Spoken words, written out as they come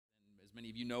As many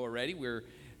of you know already, we're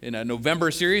in a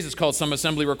November series. It's called Some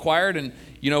Assembly Required. And,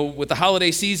 with the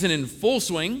holiday season in full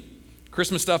swing,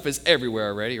 Christmas stuff is everywhere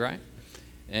already, right?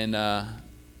 And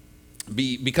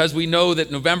because we know that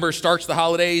November starts the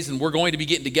holidays and we're going to be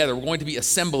getting together, we're going to be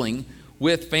assembling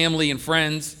with family and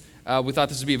friends, we thought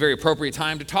this would be a very appropriate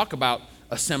time to talk about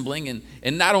assembling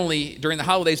and not only during the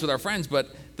holidays with our friends,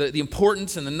 but the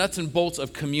importance and the nuts and bolts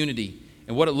of community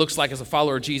and what it looks like as a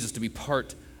follower of Jesus to be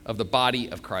part of the body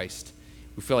of Christ.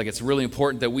 We feel like it's really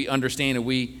important that we understand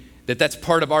that that's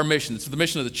part of our mission. It's the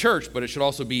mission of the church, but it should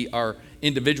also be our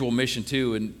individual mission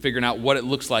too, and figuring out what it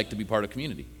looks like to be part of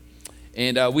community.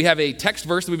 And we have a text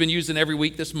verse that we've been using every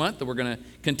week this month that we're going to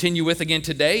continue with again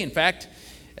today. In fact,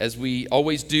 as we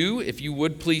always do, if you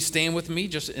would please stand with me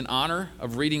just in honor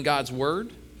of reading God's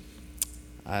word.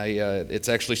 It's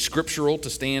actually scriptural to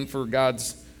stand for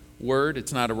God's word.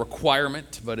 It's not a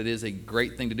requirement, but it is a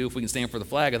great thing to do. If we can stand for the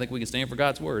flag, I think we can stand for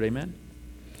God's word. Amen.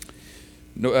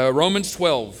 Romans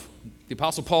 12, the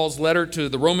Apostle Paul's letter to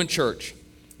the Roman church,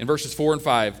 in verses 4 and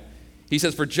 5, he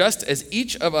says, "For just as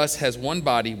each of us has one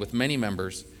body with many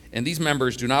members, and these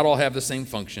members do not all have the same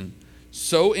function,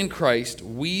 so in Christ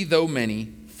we, though many,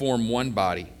 form one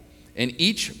body, and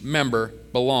each member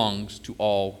belongs to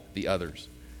all the others."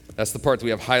 That's the part that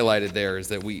we have highlighted there, is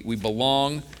that we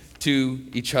belong to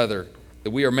each other,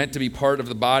 that we are meant to be part of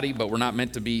the body, but we're not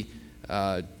meant to be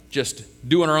just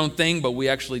doing our own thing, but we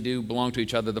actually do belong to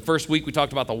each other. The first week we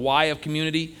talked about the why of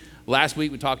community. Last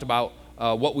week we talked about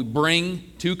what we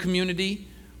bring to community,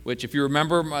 which, if you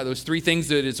remember, those three things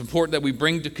that it's important that we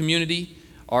bring to community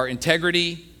are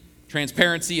integrity,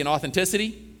 transparency, and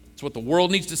authenticity. It's what the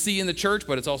world needs to see in the church,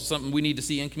 but it's also something we need to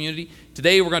see in community.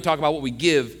 Today we're going to talk about what we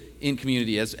give in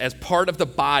community as part of the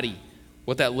body,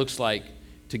 what that looks like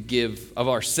to give of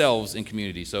ourselves in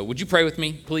community. So would you pray with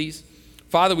me, please?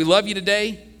 Father, we love you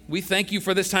today. We thank you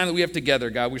for this time that we have together,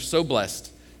 God. We're so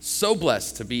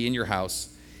blessed to be in your house.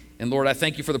 And Lord, I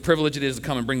thank you for the privilege it is to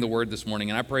come and bring the word this morning.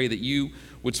 And I pray that you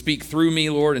would speak through me,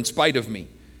 Lord, in spite of me,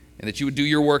 and that you would do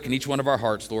your work in each one of our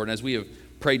hearts, Lord. And as we have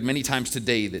prayed many times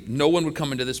today, that no one would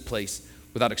come into this place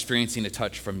without experiencing a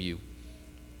touch from you.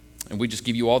 And we just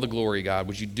give you all the glory, God.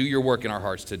 Would you do your work in our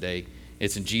hearts today?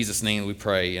 It's in Jesus' name we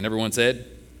pray. And everyone said,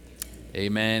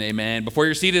 amen, amen. Before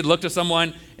you're seated, look to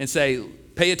someone and say,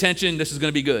 pay attention, this is going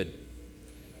to be good.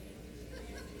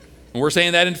 And we're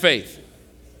saying that in faith.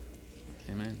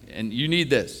 Amen. And you need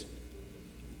this.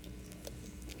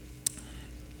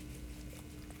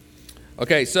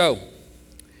 Okay, so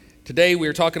today we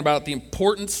are talking about the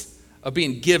importance of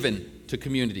being given to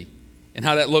community and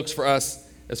how that looks for us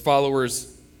as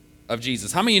followers of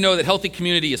Jesus. How many of you know that healthy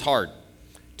community is hard?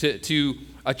 To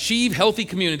achieve healthy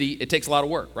community, it takes a lot of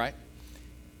work, right?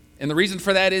 And the reason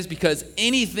for that is because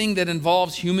anything that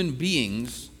involves human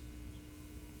beings,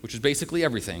 which is basically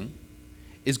everything,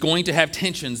 is going to have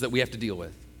tensions that we have to deal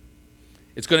with.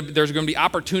 There's going to be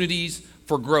opportunities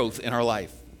for growth in our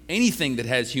life. Anything that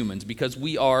has humans, because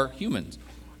we are humans.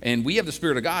 And we have the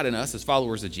Spirit of God in us as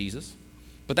followers of Jesus.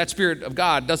 But that Spirit of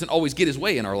God doesn't always get his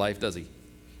way in our life, does he?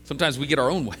 Sometimes we get our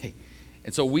own way.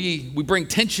 And so we bring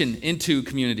tension into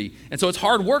community. And so it's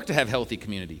hard work to have healthy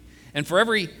community. And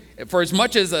for as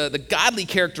much as the godly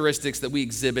characteristics that we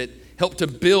exhibit help to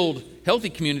build healthy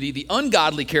community, the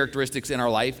ungodly characteristics in our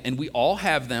life, and we all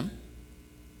have them,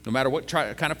 no matter what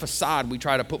kind of facade we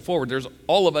try to put forward,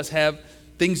 all of us have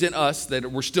things in us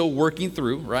that we're still working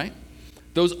through, right?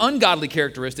 Those ungodly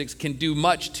characteristics can do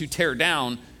much to tear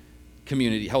down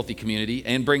community, healthy community,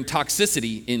 and bring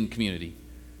toxicity in community.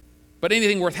 But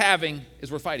anything worth having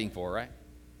is worth fighting for, right?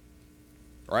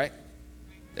 Right?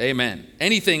 Amen.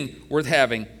 Anything worth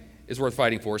having is worth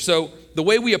fighting for. So the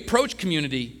way we approach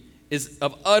community is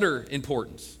of utter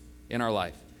importance in our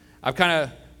life.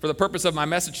 For the purpose of my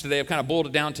message today, I've kind of boiled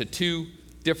it down to two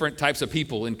different types of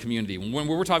people in community. When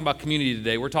we're talking about community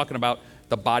today, we're talking about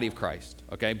the body of Christ,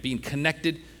 okay? Being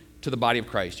connected to the body of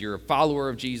Christ. You're a follower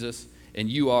of Jesus, and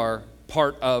you are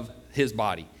part of his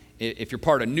body. If you're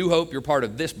part of New Hope, you're part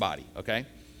of this body, okay?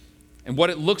 And what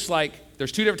it looks like,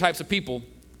 there's two different types of people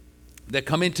that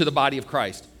come into the body of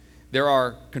Christ. There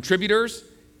are contributors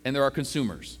and there are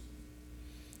consumers.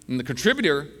 And the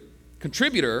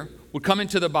contributor would come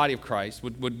into the body of Christ,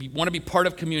 want to be part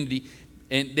of community,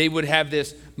 and they would have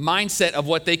this mindset of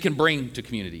what they can bring to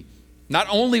community. Not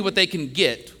only what they can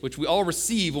get, which we all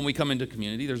receive when we come into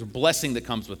community, there's a blessing that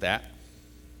comes with that,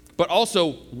 but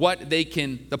also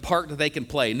the part that they can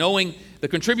play. Knowing the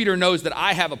contributor knows that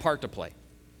I have a part to play,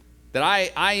 that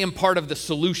I am part of the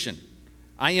solution.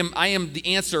 I am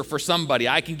the answer for somebody.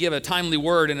 I can give a timely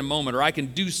word in a moment, or I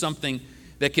can do something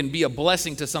that can be a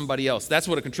blessing to somebody else. That's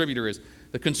what a contributor is.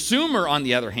 The consumer, on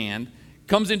the other hand,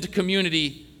 comes into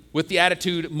community with the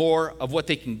attitude more of what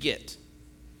they can get,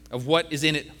 of what is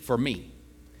in it for me.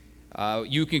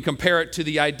 You can compare it to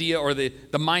the idea or the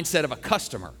mindset of a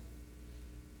customer.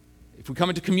 If we come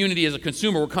into community as a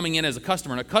consumer, we're coming in as a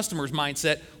customer. And a customer's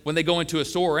mindset when they go into a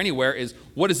store or anywhere is,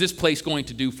 what is this place going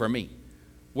to do for me?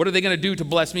 What are they going to do to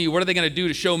bless me? What are they going to do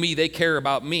to show me they care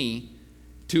about me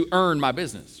to earn my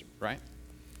business, right?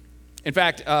 In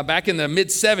fact, back in the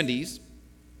mid-'70s,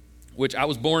 which I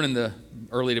was born in the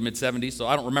early to mid-'70s, so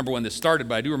I don't remember when this started,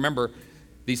 but I do remember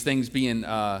these things being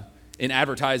in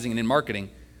advertising and in marketing.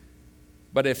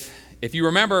 But if you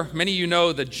remember, many of you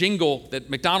know the jingle that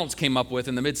McDonald's came up with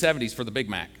in the mid-'70s for the Big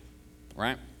Mac,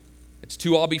 right? It's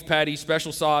 2 all-beef patties,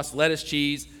 special sauce, lettuce,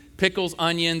 cheese, pickles,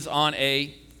 onions on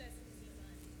a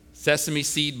sesame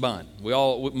seed bun.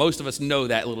 Most of us know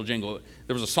that little jingle.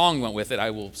 There was a song went with it.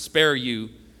 I will spare you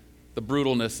the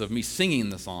brutalness of me singing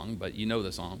the song, but you know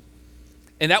the song.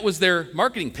 And that was their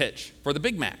marketing pitch for the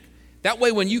Big Mac. That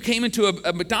way, when you came into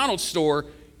a McDonald's store,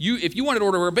 if you wanted to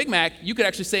order a Big Mac, you could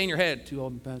actually say in your head,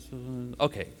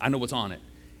 okay, I know what's on it.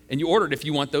 And you ordered, if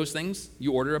you want those things,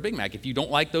 you order a Big Mac. If you don't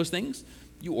like those things,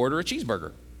 you order a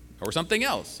cheeseburger or something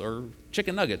else, or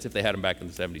chicken nuggets if they had them back in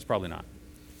the 70s, probably not.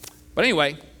 But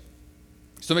anyway,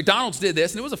 so McDonald's did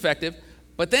this, and it was effective.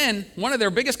 But then one of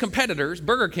their biggest competitors,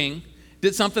 Burger King,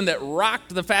 did something that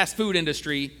rocked the fast food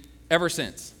industry ever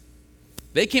since.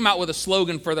 They came out with a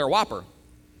slogan for their Whopper,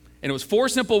 and it was 4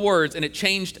 simple words, and it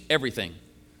changed everything.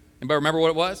 Anybody remember what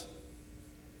it was?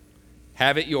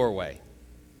 Have it your way.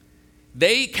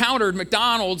 They countered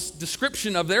McDonald's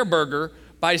description of their burger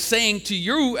by saying to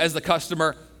you as the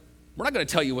customer, we're not going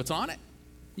to tell you what's on it.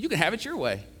 You can have it your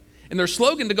way. And their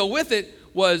slogan to go with it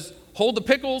was, hold the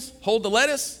pickles, hold the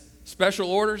lettuce, special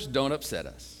orders, don't upset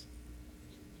us.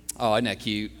 Oh, isn't that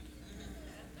cute?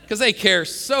 Because they care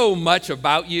so much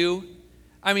about you.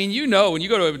 I mean, you know, when you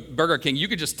go to a Burger King, you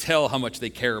can just tell how much they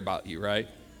care about you, right?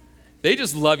 They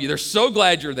just love you. They're so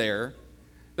glad you're there.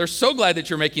 They're so glad that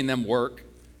you're making them work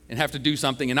and have to do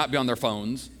something and not be on their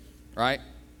phones, right?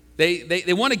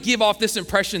 They want to give off this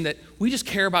impression that we just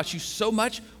care about you so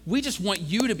much, we just want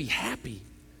you to be happy,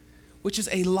 which is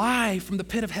a lie from the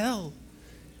pit of hell.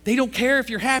 They don't care if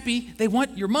you're happy. They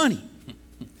want your money,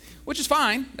 which is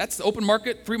fine. That's the open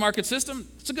market, free market system.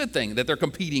 It's a good thing that they're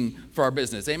competing for our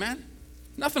business. Amen?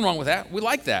 Nothing wrong with that. We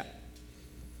like that.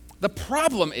 The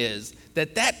problem is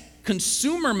that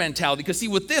consumer mentality, because see,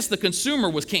 with this, the consumer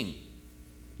was king.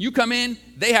 You come in,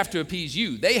 they have to appease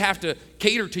you. They have to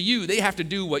cater to you. They have to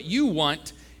do what you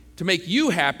want to make you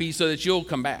happy so that you'll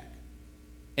come back.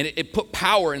 And it put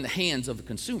power in the hands of the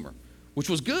consumer, which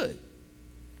was good.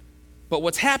 But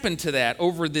what's happened to that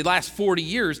over the last 40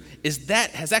 years is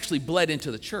that has actually bled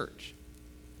into the church.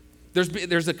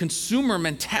 There's a consumer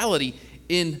mentality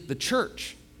in the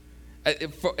church.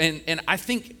 And I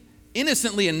think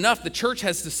innocently enough, the church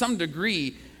has to some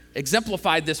degree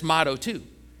exemplified this motto too.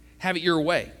 Have it your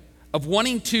way. Of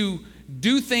wanting to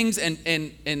do things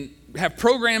and have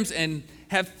programs and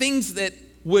have things that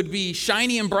would be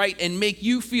shiny and bright and make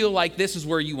you feel like this is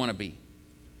where you want to be.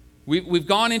 We've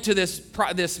gone into this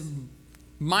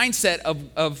mindset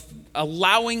of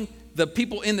allowing the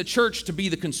people in the church to be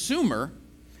the consumer,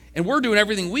 and we're doing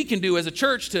everything we can do as a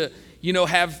church to,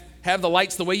 have the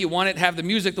lights the way you want it, have the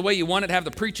music the way you want it, have the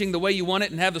preaching the way you want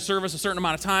it, and have the service a certain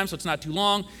amount of time so it's not too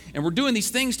long. And we're doing these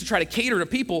things to try to cater to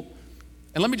people.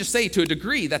 And let me just say, to a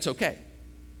degree, that's okay.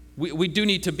 We do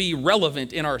need to be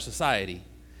relevant in our society.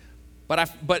 But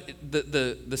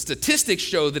the statistics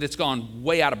show that it's gone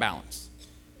way out of balance.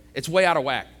 It's way out of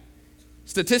whack.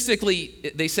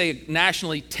 Statistically, they say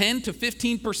nationally, 10 to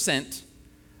 15%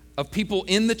 of people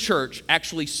in the church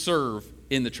actually serve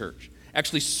in the church.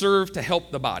 Actually serve to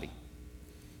help the body.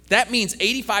 That means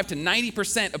 85 to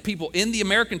 90% of people in the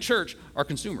American church are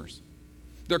consumers.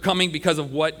 They're coming because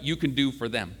of what you can do for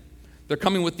them. They're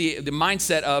coming with the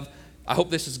mindset of, I hope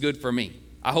this is good for me.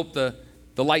 I hope the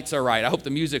lights are right. I hope the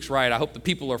music's right. I hope the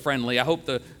people are friendly. I hope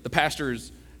the pastor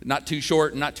is not too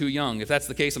short and not too young. If that's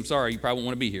the case, I'm sorry, you probably won't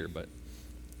want to be here, but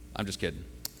I'm just kidding.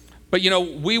 But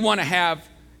we want to have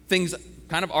things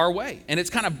kind of our way. And it's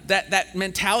kind of that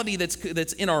mentality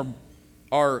that's in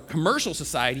our commercial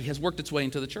society has worked its way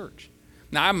into the church.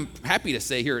 Now, I'm happy to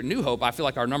say here at New Hope, I feel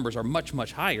like our numbers are much,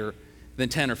 much higher than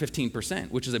 10 or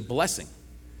 15%, which is a blessing.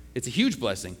 It's a huge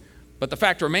blessing. But the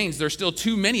fact remains, there's still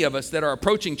too many of us that are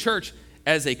approaching church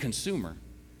as a consumer.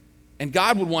 And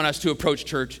God would want us to approach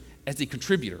church as a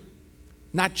contributor,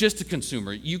 not just a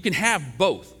consumer. You can have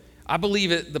both. I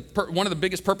believe one of the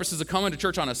biggest purposes of coming to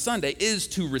church on a Sunday is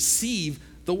to receive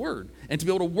the word and to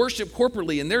be able to worship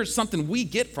corporately, and there's something we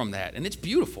get from that, and it's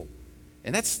beautiful.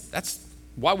 And that's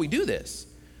why we do this.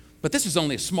 But this is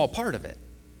only a small part of it.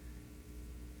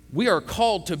 We are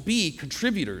called to be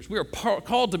contributors. We are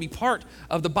called to be part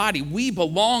of the body. We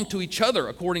belong to each other,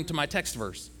 according to my text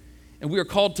verse. And we are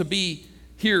called to be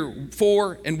here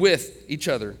for and with each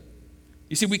other.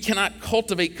 You see, we cannot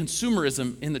cultivate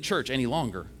consumerism in the church any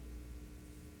longer.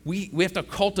 We have to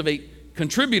cultivate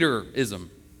contributorism,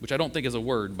 which I don't think is a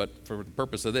word, but for the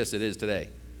purpose of this, it is today.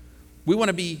 We want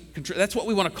to be, that's what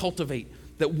we want to cultivate,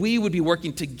 that we would be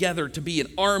working together to be an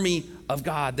army of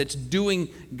God that's doing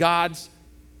God's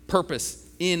purpose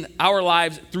in our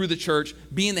lives through the church,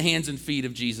 being the hands and feet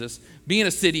of Jesus, being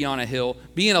a city on a hill,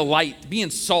 being a light, being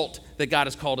salt that God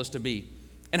has called us to be.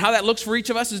 And how that looks for each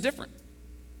of us is different.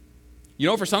 You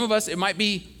know, for some of us, it might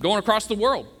be going across the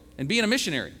world and being a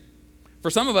missionary. For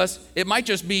some of us, it might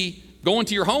just be going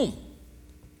to your home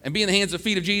and being the hands and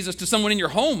feet of Jesus to someone in your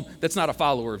home that's not a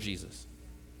follower of Jesus.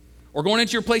 Or going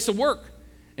into your place of work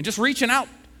and just reaching out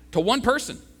to one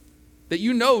person that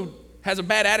you know has a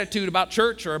bad attitude about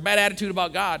church or a bad attitude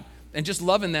about God, and just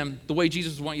loving them the way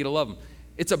Jesus wants you to love them.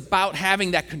 It's about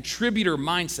having that contributor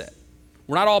mindset.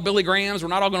 We're not all Billy Grahams. We're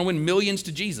not all going to win millions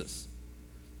to Jesus.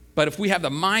 But if we have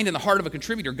the mind and the heart of a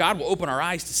contributor, God will open our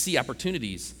eyes to see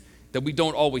opportunities that we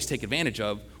don't always take advantage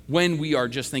of when we are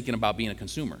just thinking about being a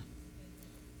consumer.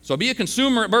 So be a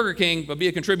consumer at Burger King, but be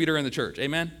a contributor in the church.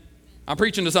 Amen? I'm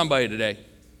preaching to somebody today.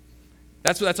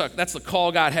 That's the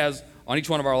call God has on each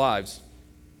one of our lives.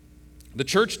 The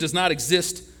church does not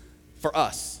exist for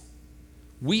us.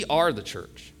 We are the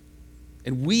church,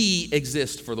 and we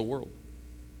exist for the world.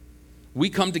 We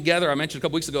come together, I mentioned a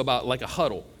couple weeks ago about like a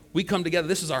huddle. We come together,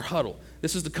 this is our huddle.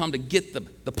 This is to come to get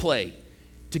the play,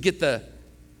 to get the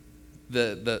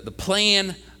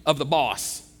plan of the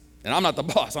boss. And I'm not the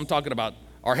boss, I'm talking about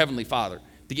our Heavenly Father,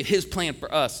 to get His plan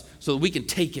for us so that we can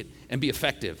take it and be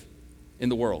effective in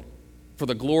the world for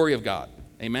the glory of God.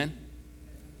 Amen?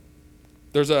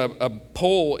 There's a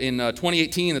poll in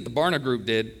 2018 that the Barna Group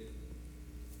did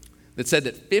that said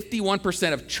that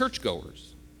 51% of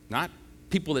churchgoers, not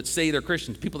people that say they're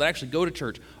Christians, people that actually go to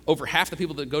church, over half the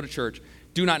people that go to church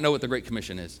do not know what the Great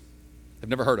Commission is. They've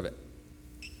never heard of it.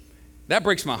 That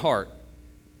breaks my heart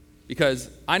because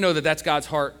I know that that's God's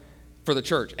heart for the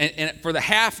church. And for the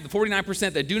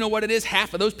 49% that do know what it is,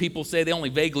 half of those people say they only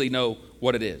vaguely know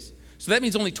what it is. So that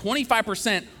means only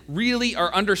 25% really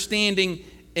are understanding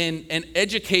and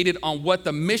educated on what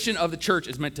the mission of the church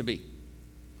is meant to be.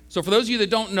 So for those of you that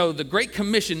don't know, the Great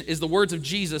Commission is the words of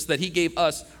Jesus that He gave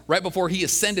us right before He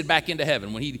ascended back into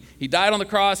heaven. When he died on the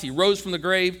cross, He rose from the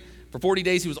grave. For 40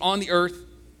 days He was on the earth,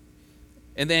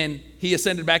 and then He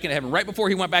ascended back into heaven. Right before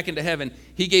He went back into heaven,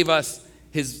 He gave us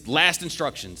His last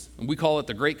instructions, and we call it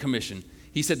the Great Commission.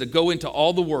 He said to go into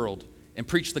all the world and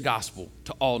preach the gospel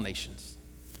to all nations,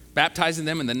 baptizing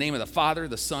them in the name of the Father,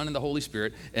 the Son, and the Holy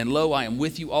Spirit. And lo, I am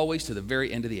with you always to the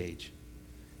very end of the age.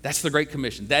 That's the Great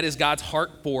Commission. That is God's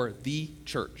heart for the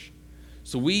church.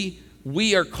 So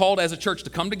we are called as a church to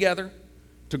come together,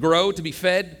 to grow, to be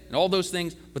fed, and all those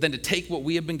things, but then to take what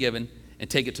we have been given and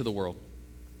take it to the world.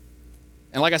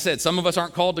 And like I said, some of us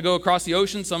aren't called to go across the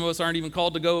ocean. Some of us aren't even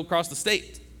called to go across the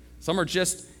state. Some are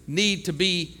just need to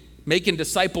be making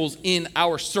disciples in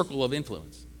our circle of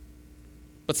influence.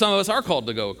 But some of us are called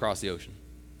to go across the ocean.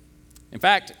 In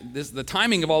fact, the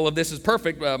timing of all of this is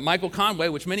perfect. Michael Conway,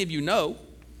 which many of you know,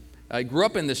 grew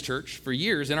up in this church for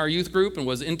years in our youth group and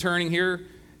was interning here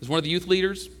as one of the youth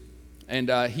leaders. And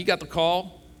he got the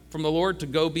call from the Lord to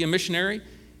go be a missionary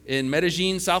in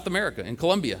Medellin, South America, in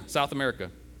Colombia, South America.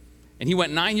 And he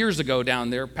went 9 years ago down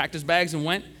there, packed his bags and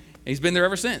went, and he's been there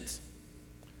ever since.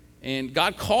 And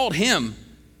God called him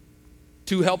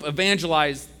to help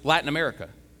evangelize Latin America.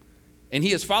 And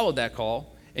he has followed that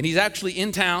call. And he's actually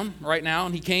in town right now,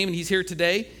 and he came and he's here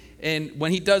today. And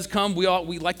when he does come, we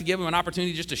like to give him an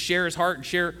opportunity just to share his heart and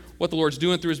share what the Lord's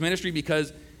doing through his ministry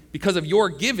because of your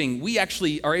giving, we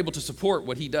actually are able to support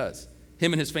what he does,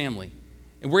 him and his family.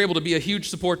 And we're able to be a huge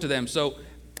support to them. So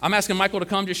I'm asking Michael to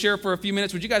come just share for a few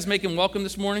minutes. Would you guys make him welcome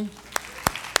this morning?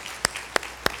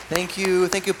 Thank you,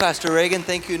 Pastor Reagan.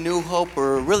 Thank you, New Hope.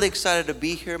 We're really excited to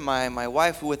be here. My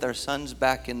wife with our sons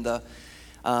back in the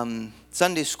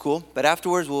Sunday school, but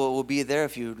afterwards we'll be there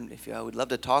if you would love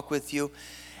to talk with you.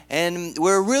 And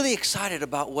we're really excited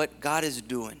about what God is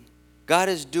doing. God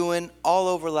is doing all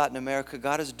over Latin America.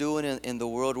 God is doing in the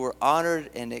world. We're honored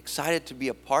and excited to be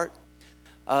a part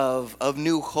of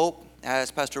New Hope.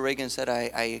 As Pastor Reagan said,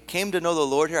 I came to know the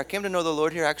Lord here. I came to know the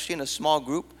Lord here actually in a small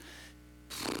group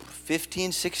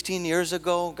 15, 16 years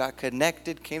ago. Got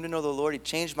connected, came to know the Lord. He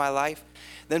changed my life.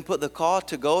 Then put the call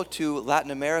to go to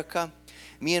Latin America.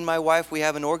 Me and my wife, we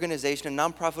have an organization, a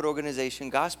nonprofit organization,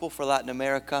 Gospel for Latin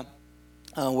America.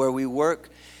 where we work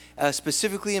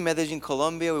specifically in Medellin,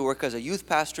 Colombia. We work as a youth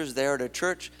pastors there at a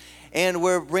church, and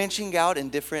we're branching out in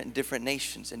different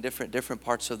nations, in different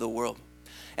parts of the world.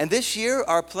 And this year,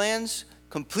 our plans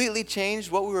completely changed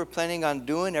what we were planning on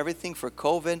doing, everything for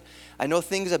COVID. I know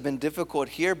things have been difficult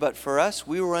here, but for us,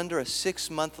 we were under a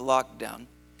 6-month lockdown.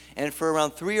 And for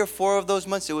around 3 or 4 of those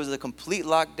months, it was a complete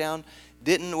lockdown.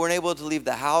 Weren't able to leave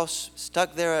the house,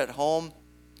 stuck there at home.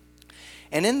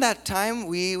 And in that time,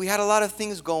 we had a lot of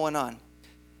things going on.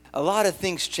 A lot of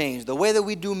things changed. The way that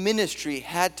we do ministry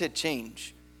had to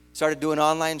change. Started doing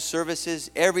online services,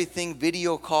 everything,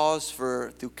 video calls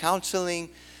through counseling,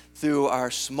 through our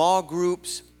small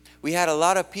groups. We had a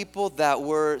lot of people that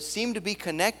seemed to be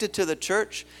connected to the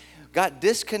church, got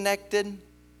disconnected,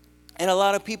 and a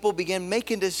lot of people began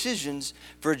making decisions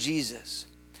for Jesus.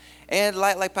 And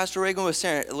like Pastor Reagan was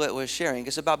sharing,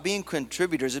 it's about being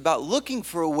contributors, about looking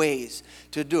for ways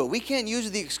to do it. We can't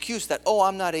use the excuse that,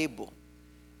 I'm not able.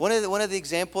 One of the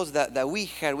examples that we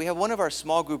have one of our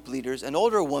small group leaders, an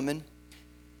older woman,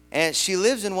 and she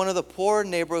lives in one of the poor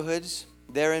neighborhoods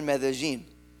there in Medellin.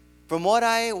 From what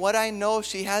I know,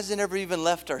 she hasn't ever even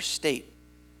left our state.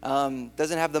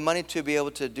 Doesn't have the money to be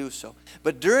able to do so.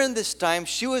 But during this time,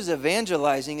 she was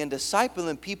evangelizing and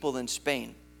discipling people in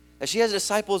Spain. And she has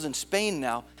disciples in Spain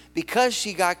now because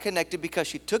she got connected, because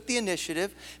she took the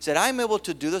initiative, said, I'm able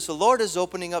to do this. The Lord is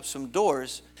opening up some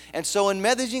doors. And so in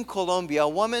Medellin, Colombia, a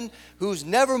woman who's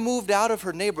never moved out of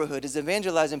her neighborhood is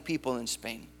evangelizing people in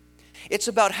Spain. It's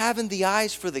about having the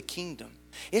eyes for the kingdom.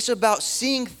 It's about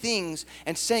seeing things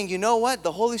and saying, you know what?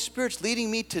 The Holy Spirit's leading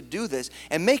me to do this,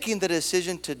 and making the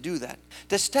decision to do that.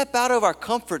 To step out of our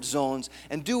comfort zones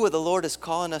and do what the Lord is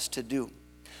calling us to do.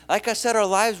 Like I said, our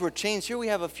lives were changed. Here we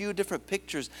have a few different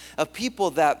pictures of people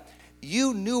that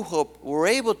you, New Hope, were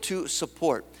able to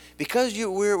support. Because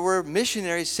we're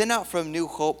missionaries sent out from New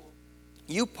Hope,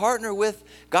 you partner with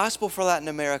Gospel for Latin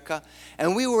America,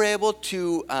 and we were able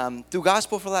to, through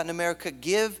Gospel for Latin America,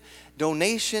 give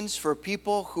donations for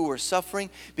people who were suffering,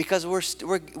 because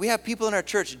we have people in our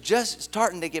church just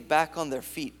starting to get back on their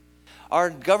feet. Our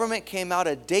government came out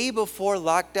a day before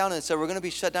lockdown and said we're going to be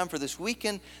shut down for this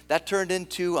weekend. That turned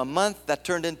into a month. That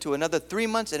turned into another 3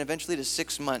 months, and eventually to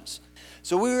 6 months.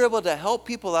 So we were able to help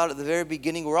people out at the very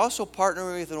beginning. We're also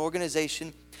partnering with an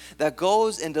organization that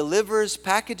goes and delivers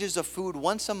packages of food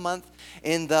once a month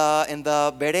in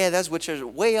the veredas, which are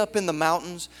way up in the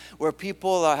mountains, where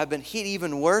people have been hit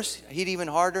even worse, hit even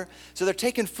harder. So they're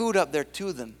taking food up there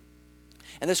to them.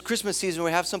 And this Christmas season, we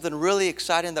have something really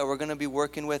exciting that we're going to be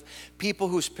working with. People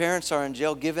whose parents are in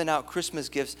jail, giving out Christmas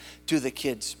gifts to the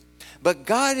kids. But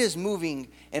God is moving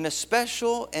in a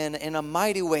special and in a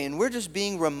mighty way. And we're just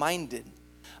being reminded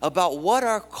about what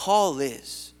our call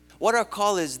is. What our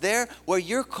call is there, where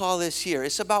your call is here.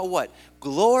 It's about what?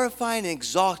 Glorifying and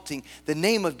exalting the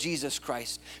name of Jesus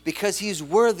Christ, because He's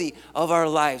worthy of our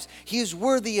lives. He's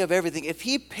worthy of everything. If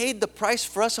He paid the price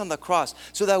for us on the cross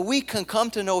so that we can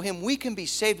come to know Him, we can be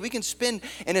saved, we can spend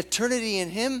an eternity in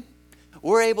Him,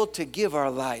 we're able to give our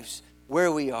lives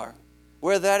where we are.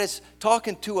 Whether that is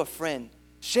talking to a friend,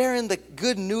 sharing the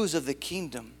good news of the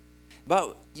kingdom,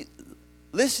 about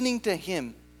listening to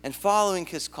Him, and following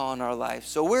His call in our lives.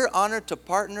 So we're honored to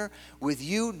partner with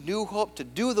you, New Hope, to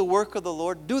do the work of the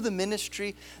Lord, do the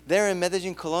ministry there in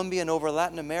Medellin, Colombia, and over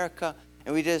Latin America.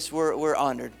 And we're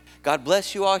honored. God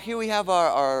bless you all. Here we have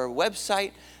our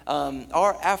website.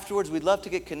 Or afterwards, we'd love to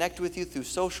get connected with you through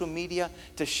social media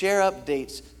to share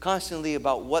updates constantly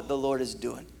about what the Lord is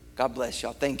doing. God bless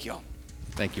y'all. Thank y'all.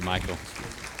 Thank you, Michael.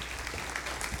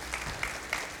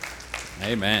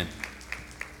 Amen.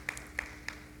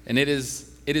 And it is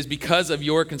because of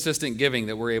your consistent giving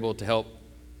that we're able to help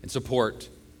and support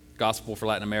Gospel for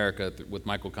Latin America with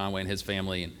Michael Conway and his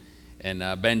family, and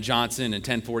Ben Johnson and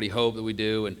 1040 Hope that we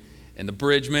do, and the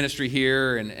Bridge Ministry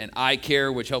here, and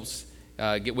iCare, which helps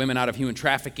get women out of human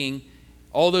trafficking.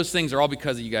 All those things are all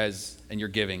because of you guys and your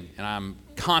giving. And I'm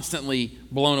constantly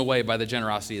blown away by the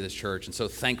generosity of this church, and so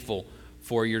thankful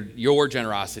for your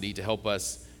generosity to help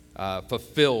us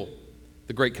fulfill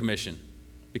the Great Commission.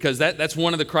 Because that's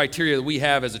one of the criteria that we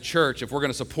have as a church. If we're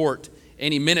going to support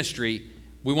any ministry,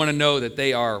 we want to know that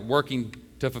they are working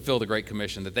to fulfill the Great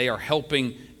Commission, that they are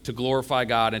helping to glorify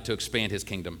God and to expand His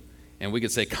kingdom. And we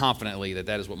could say confidently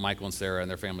that is what Michael and Sarah and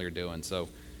their family are doing. So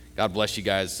God bless you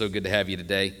guys. So good to have you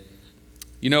today.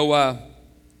 You know,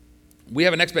 we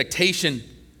have an expectation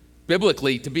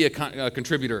biblically to be a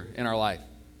contributor in our life.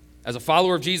 As a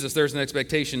follower of Jesus, there's an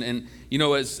expectation. And, you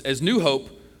know, as New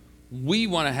Hope, we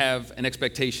want to have an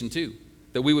expectation too,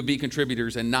 that we would be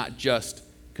contributors and not just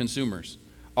consumers.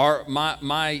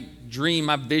 My dream,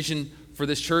 my vision for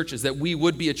this church is that we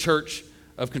would be a church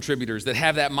of contributors that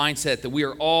have that mindset that we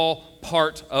are all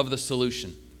part of the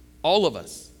solution. All of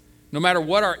us. No matter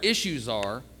what our issues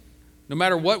are, no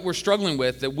matter what we're struggling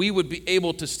with, that we would be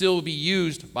able to still be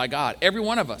used by God. Every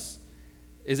one of us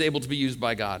is able to be used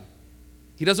by God.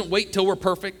 He doesn't wait till we're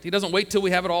perfect. He doesn't wait till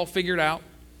we have it all figured out.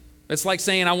 It's like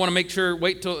saying, I want to make sure,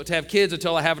 wait to have kids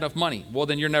until I have enough money. Well,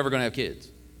 then you're never going to have kids,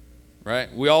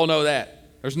 right? We all know that.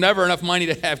 There's never enough money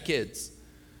to have kids.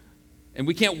 And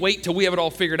we can't wait till we have it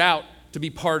all figured out to be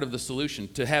part of the solution,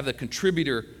 to have the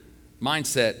contributor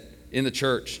mindset in the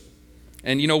church.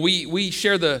 And, we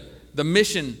share the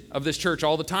mission of this church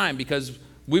all the time because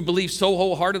we believe so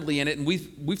wholeheartedly in it, and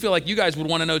we feel like you guys would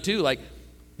want to know too, like,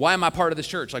 why am I part of this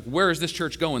church? Like, where is this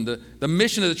church going? The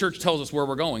mission of the church tells us where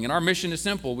we're going, and our mission is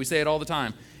simple. We say it all the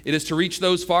time. It is to reach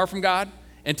those far from God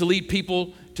and to lead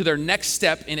people to their next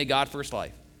step in a God-first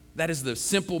life. That is the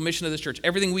simple mission of this church.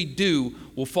 Everything we do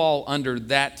will fall under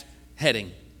that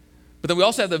heading. But then we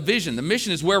also have the vision. The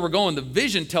mission is where we're going. The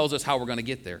vision tells us how we're going to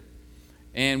get there.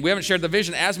 And we haven't shared the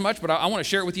vision as much, but I want to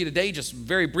share it with you today just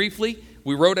very briefly.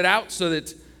 We wrote it out so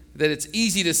that it's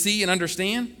easy to see and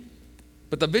understand.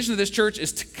 But the vision of this church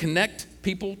is to connect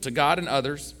people to God and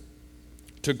others,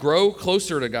 to grow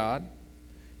closer to God,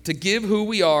 to give who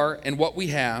we are and what we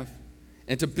have,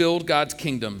 and to build God's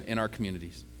kingdom in our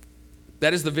communities.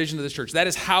 That is the vision of this church. That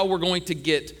is how we're going to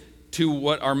get to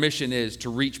what our mission is, to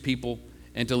reach people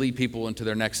and to lead people into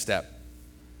their next step.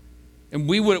 And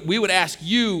we would ask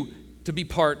you to be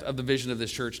part of the vision of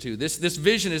this church too. This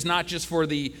vision is not just for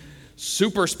the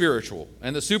super spiritual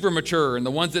and the super mature and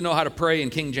the ones that know how to pray in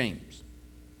King James.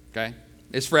 Okay?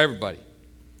 It's for everybody.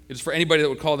 It's for anybody that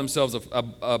would call themselves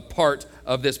a part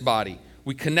of this body.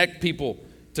 We connect people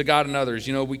to God and others.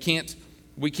 We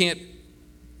can't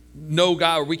know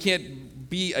God, or we can't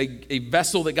be a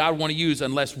vessel that God want to use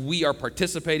unless we are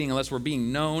participating, unless we're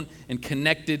being known and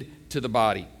connected to the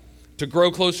body. To grow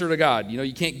closer to God,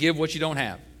 you can't give what you don't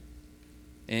have.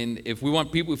 And if we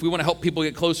want to help people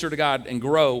get closer to God and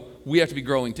grow, we have to be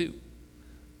growing too.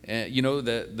 We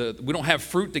don't have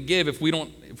fruit to give if we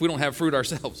don't have fruit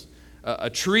ourselves. A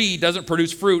tree doesn't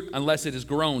produce fruit unless it is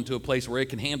grown to a place where it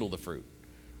can handle the fruit,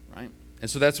 right? And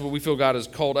so that's what we feel God has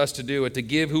called us to do, to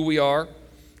give who we are.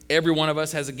 Every one of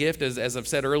us has a gift, as I've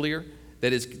said earlier,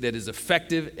 that is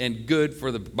effective and good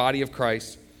for the body of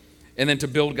Christ, and then to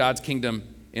build God's kingdom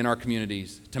in our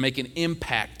communities, to make an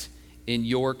impact in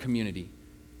your community,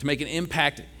 to make an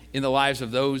impact in the lives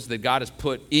of those that God has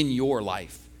put in your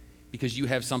life, because you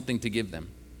have something to give them.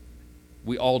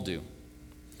 We all do.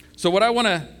 So what I want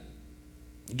to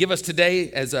give us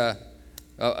today as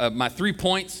my 3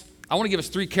 points, I want to give us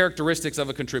 3 characteristics of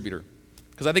a contributor,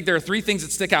 because I think there are 3 things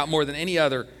that stick out more than any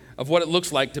other of what it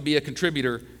looks like to be a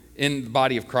contributor in the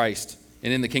body of Christ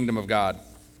and in the kingdom of God.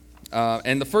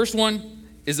 And the first one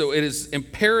is that it is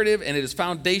imperative and it is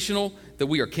foundational that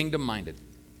we are kingdom-minded.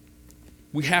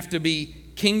 We have to be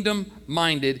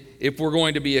kingdom-minded if we're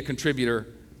going to be a contributor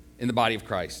in the body of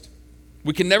Christ.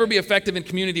 We can never be effective in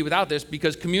community without this,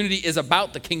 because community is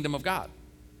about the kingdom of God.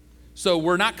 So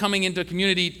we're not coming into a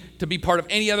community to be part of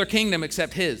any other kingdom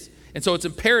except His. And so it's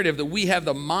imperative that we have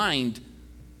the mind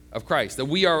of Christ, that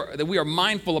we are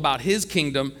mindful about His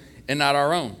kingdom and not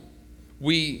our own.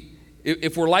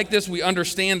 If we're like this, we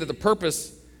understand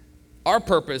that our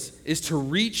purpose is to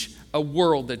reach a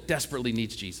world that desperately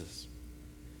needs Jesus.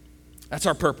 That's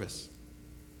our purpose.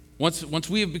 Once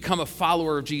we have become a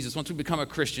follower of Jesus, once we become a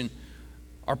Christian,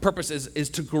 our purpose is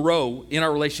to grow in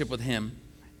our relationship with Him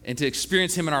and to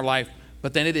experience Him in our life,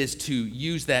 but then it is to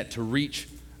use that to reach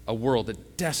a world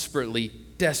that desperately,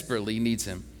 desperately needs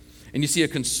Him. And you see, a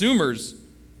consumer's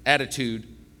attitude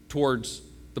towards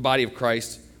the body of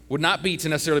Christ would not be to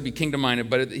necessarily be kingdom-minded,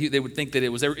 but they would think that it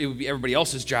would be everybody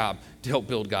else's job to help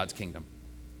build God's kingdom.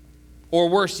 Or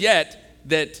worse yet,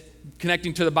 that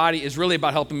connecting to the body is really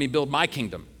about helping me build my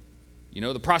kingdom.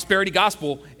 The prosperity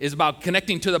gospel is about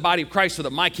connecting to the body of Christ so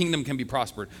that my kingdom can be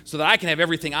prospered, so that I can have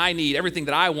everything I need, everything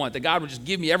that I want, that God would just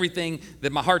give me everything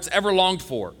that my heart's ever longed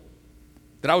for,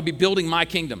 that I would be building my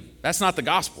kingdom. That's not the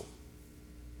gospel.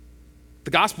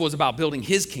 The gospel is about building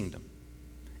His kingdom,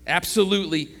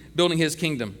 absolutely building His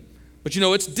kingdom. But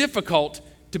it's difficult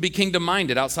to be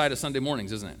kingdom-minded outside of Sunday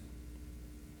mornings, isn't it?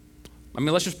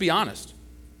 Let's just be honest.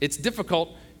 It's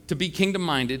difficult to be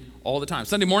kingdom-minded all the time.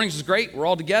 Sunday mornings is great. We're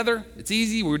all together. It's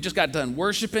easy. We just got done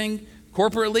worshiping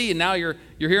corporately, and now you're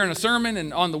hearing a sermon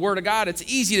and on the Word of God. It's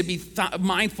easy to be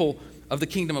mindful of the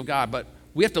kingdom of God, but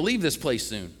we have to leave this place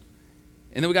soon.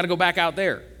 And then we got to go back out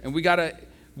there, and we got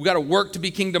to work to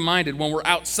be kingdom-minded when we're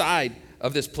outside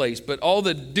of this place. But all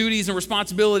the duties and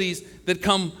responsibilities that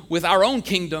come with our own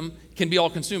kingdom can be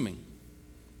all-consuming.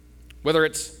 Whether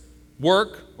it's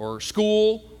work or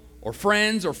school or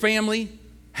friends or family,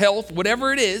 health,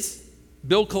 whatever it is,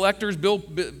 bill collectors,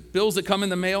 bills that come in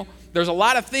the mail. There's a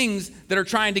lot of things that are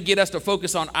trying to get us to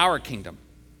focus on our kingdom.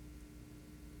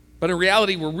 But in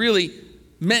reality, we're really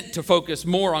meant to focus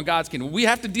more on God's kingdom. We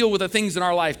have to deal with the things in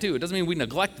our life too. It doesn't mean we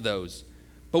neglect those,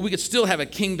 but we could still have a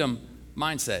kingdom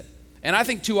mindset. And I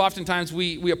think too oftentimes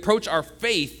we approach our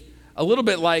faith a little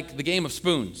bit like the game of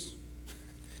spoons.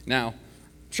 Now,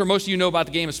 I'm sure most of you know about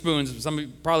the game of spoons. Some of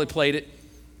you probably played it.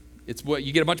 It's what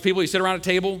you get a bunch of people, you sit around a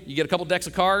table, you get a couple decks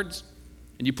of cards,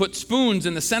 and you put spoons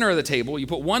in the center of the table. You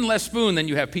put one less spoon than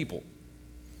you have people.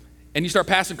 And you start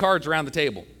passing cards around the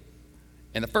table.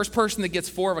 And the first person that gets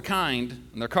 4 of a kind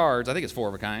in their cards, I think it's 4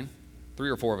 of a kind, 3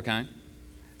 or 4 of a kind,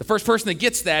 the first person that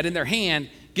gets that in their hand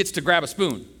gets to grab a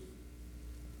spoon.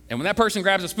 And when that person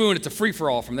grabs a spoon, it's a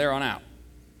free-for-all from there on out,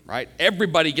 right?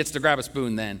 Everybody gets to grab a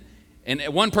spoon then. And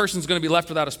one person's going to be left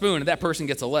without a spoon, and that person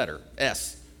gets a letter,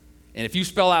 S. And if you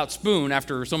spell out spoon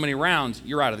after so many rounds,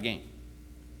 you're out of the game.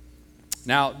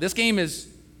 Now, this game is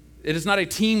not a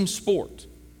team sport.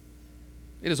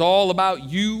 It is all about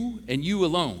you and you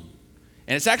alone.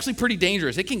 And it's actually pretty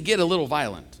dangerous. It can get a little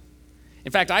violent.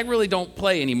 In fact, I really don't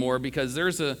play anymore because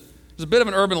there's a bit of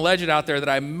an urban legend out there that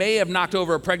I may have knocked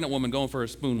over a pregnant woman going for a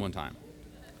spoon one time.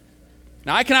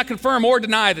 Now, I cannot confirm or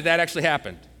deny that actually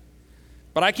happened.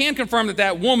 But I can confirm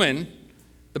that woman,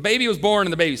 the baby was born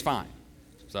and the baby's fine.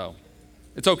 So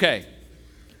it's okay.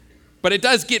 But it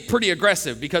does get pretty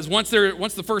aggressive because once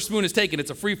the first spoon is taken, it's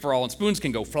a free-for-all, and spoons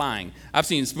can go flying. I've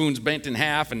seen spoons bent in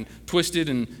half and twisted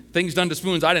and things done to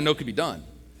spoons I didn't know could be done.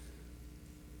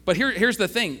 But here's the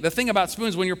thing. The thing about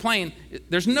spoons, when you're playing,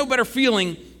 there's no better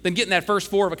feeling than getting that first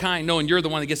 4 of a kind, knowing you're the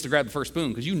one that gets to grab the first spoon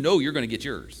because you know you're going to get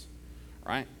yours,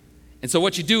 right? And so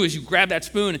what you do is you grab that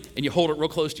spoon and you hold it real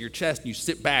close to your chest and you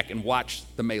sit back and watch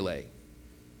the melee.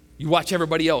 You watch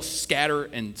everybody else scatter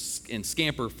and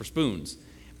scamper for spoons.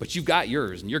 But you've got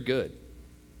yours, and you're good.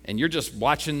 And you're just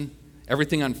watching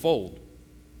everything unfold.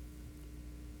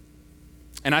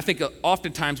 And I think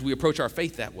oftentimes we approach our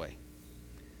faith that way.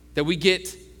 That we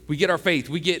get our faith.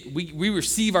 We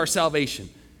receive our salvation.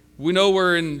 We know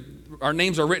our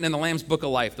names are written in the Lamb's Book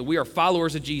of Life, that we are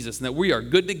followers of Jesus, and that we are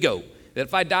good to go. That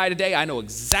if I die today, I know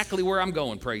exactly where I'm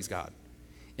going, praise God.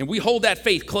 And we hold that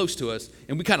faith close to us,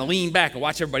 and we kind of lean back and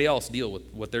watch everybody else deal with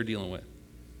what they're dealing with.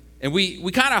 And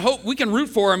we kind of hope, we can root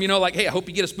for them, like, hey, I hope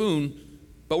you get a spoon,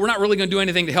 but we're not really going to do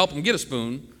anything to help them get a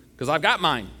spoon because I've got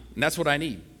mine, and that's what I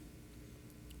need.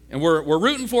 And we're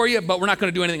rooting for you, but we're not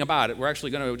going to do anything about it. We're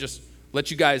actually going to just let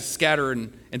you guys scatter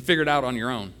and figure it out on your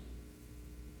own.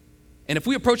 And if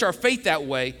we approach our faith that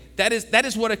way, that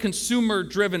is what a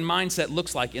consumer-driven mindset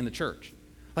looks like in the church.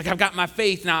 Like, I've got my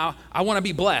faith now, I want to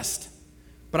be blessed,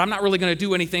 but I'm not really going to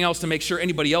do anything else to make sure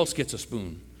anybody else gets a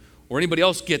spoon or anybody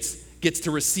else gets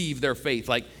to receive their faith.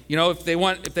 Like, if they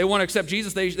want to accept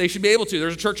Jesus, they should be able to.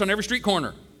 There's a church on every street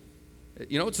corner.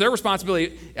 It's their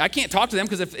responsibility. I can't talk to them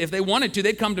because if they wanted to,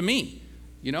 they'd come to me.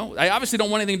 I obviously don't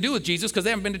want anything to do with Jesus because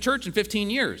they haven't been to church in 15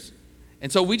 years.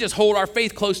 And so we just hold our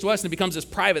faith close to us, and it becomes this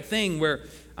private thing where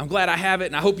I'm glad I have it,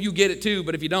 and I hope you get it too,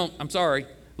 but if you don't, I'm sorry. At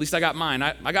least I got mine.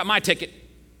 I got my ticket.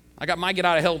 I got my get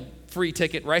out of hell free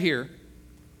ticket right here.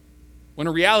 When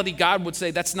in reality, God would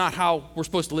say that's not how we're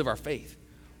supposed to live our faith.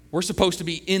 We're supposed to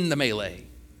be in the melee.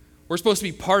 We're supposed to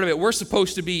be part of it. We're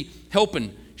supposed to be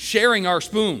helping, sharing our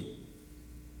spoon,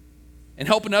 and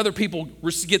helping other people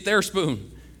get their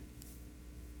spoon,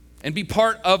 and be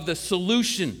part of the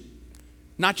solution,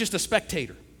 not just a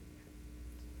spectator.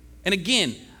 And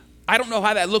again, I don't know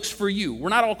how that looks for you. We're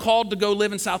not all called to go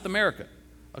live in South America,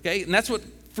 okay? And that's what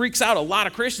freaks out a lot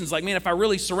of Christians. Like, man, if I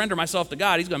really surrender myself to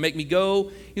God, he's going to make me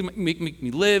go. He's going to make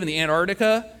me live in the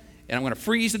Antarctica, and I'm going to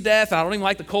freeze to death. I don't even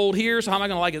like the cold here, so how am I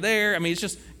going to like it there? I mean, it's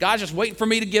just, God's just waiting for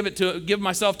me to give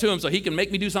myself to him so he can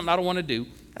make me do something I don't want to do.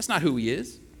 That's not who he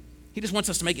is. He just wants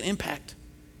us to make an impact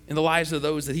in the lives of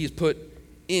those that he has put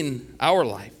in our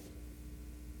life.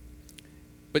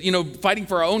 But, fighting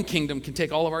for our own kingdom can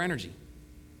take all of our energy.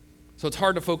 So it's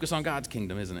hard to focus on God's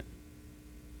kingdom, isn't it?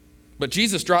 But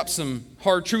Jesus drops some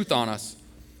hard truth on us.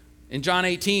 In John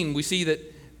 18, we see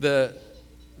that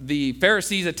the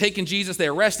Pharisees had taken Jesus, they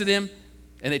arrested him,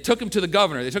 and they took him to the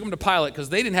governor. They took him to Pilate because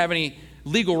they didn't have any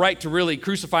legal right to really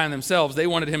crucify him themselves. They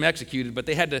wanted him executed, but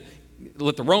they had to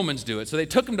let the Romans do it. So they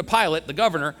took him to Pilate, the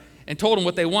governor, and told him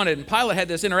what they wanted. And Pilate had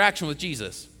this interaction with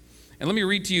Jesus. And let me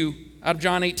read to you out of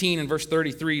John 18 and verse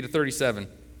 33 to 37.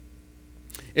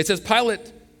 It says,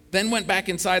 Pilate then went back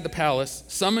inside the palace,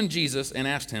 summoned Jesus, and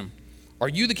asked him, "Are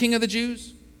you the king of the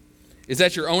Jews?" "Is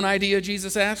that your own idea?"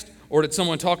 Jesus asked, "or did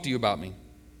someone talk to you about me?"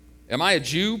 "Am I a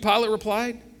Jew?" Pilate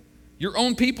replied. Your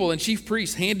own people and chief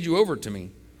priests handed you over to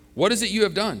me. What is it you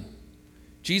have done?"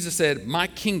 Jesus said, "My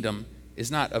kingdom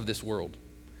is not of this world.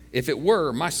 If it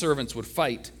were, my servants would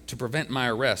fight to prevent my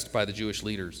arrest by the Jewish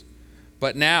leaders.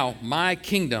 But now my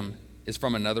kingdom is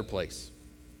from another place."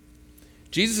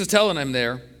 Jesus is telling them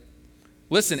there,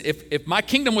 listen, if my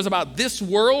kingdom was about this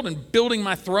world and building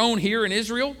my throne here in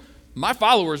Israel, my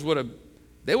followers would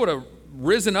have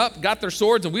risen up, got their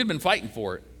swords, and we'd been fighting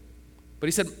for it. But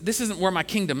he said, this isn't where my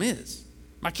kingdom is.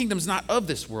 My kingdom's not of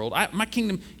this world. My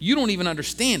kingdom, you don't even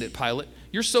understand it, Pilate.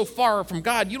 You're so far from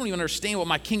God, you don't even understand what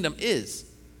my kingdom is.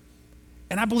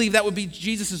 And I believe that would be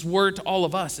Jesus' word to all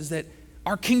of us, is that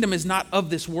our kingdom is not of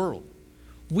this world.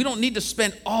 We don't need to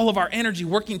spend all of our energy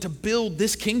working to build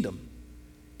this kingdom,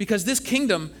 because this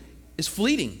kingdom is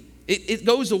fleeting. It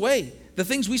goes away. The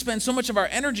things we spend so much of our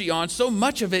energy on, so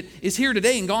much of it is here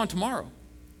today and gone tomorrow.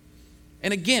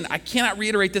 And again, I cannot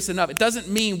reiterate this enough. It doesn't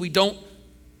mean we don't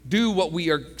do what we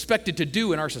are expected to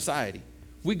do in our society.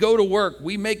 We go to work,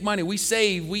 we make money, we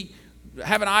save, we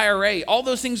have an IRA. All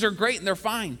those things are great and they're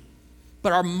fine.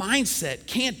 But our mindset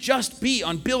can't just be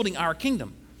on building our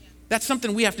kingdom. That's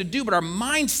something we have to do, but our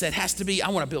mindset has to be, I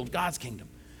want to build God's kingdom.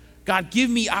 God, give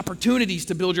me opportunities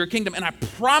to build your kingdom, and I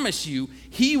promise you,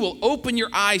 he will open your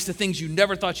eyes to things you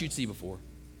never thought you'd see before.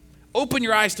 Open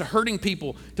your eyes to hurting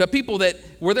people, to people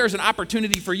where there's an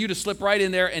opportunity for you to slip right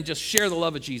in there and just share the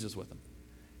love of Jesus with them.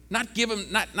 Not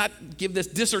give this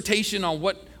dissertation on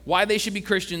why they should be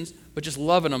Christians, but just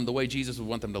loving them the way Jesus would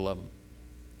want them to love them.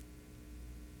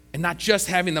 And not just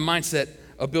having the mindset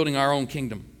of building our own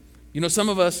kingdom. You know, some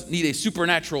of us need a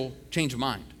supernatural change of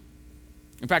mind.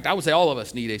 In fact, I would say all of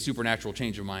us need a supernatural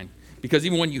change of mind, because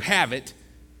even when you have it,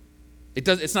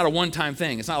 it's not a one-time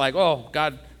thing. It's not like, oh,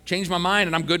 God changed my mind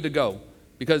and I'm good to go,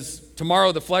 because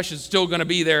tomorrow the flesh is still going to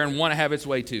be there and want to have its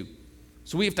way too.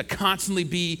 So we have to constantly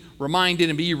be reminded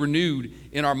and be renewed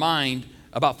in our mind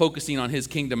about focusing on his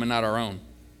kingdom and not our own.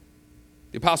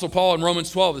 The Apostle Paul in Romans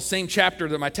 12, the same chapter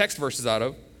that my text verse is out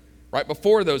of, right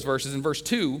before those verses in verse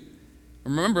 2,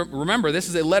 remember this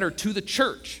is a letter to the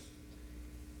church.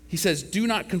 He says, "Do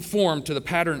not conform to the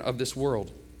pattern of this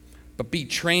world, but be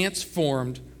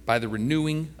transformed by the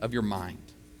renewing of your mind.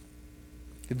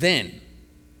 Then,"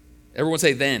 everyone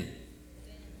say then.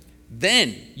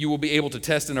 "Then you will be able to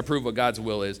test and approve what God's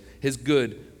will is, his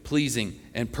good, pleasing,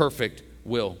 and perfect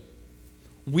will."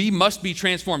 We must be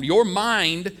transformed. Your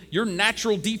mind, your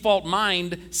natural default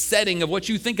mind setting of what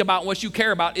you think about and what you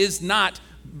care about is not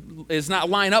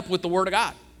line up with the Word of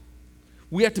God.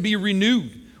 We have to be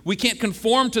renewed. We can't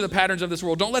conform to the patterns of this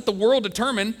world. Don't let the world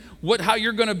determine how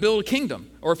you're going to build a kingdom,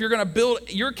 or if you're going to build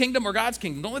your kingdom or God's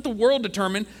kingdom. Don't let the world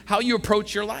determine how you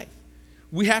approach your life.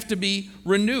 We have to be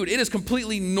renewed. It is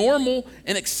completely normal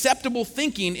and acceptable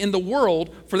thinking in the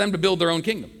world for them to build their own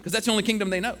kingdom, because that's the only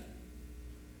kingdom they know.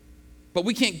 But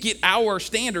we can't get our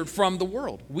standard from the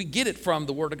world. We get it from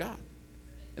the Word of God.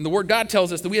 And the Word of God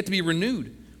tells us that we have to be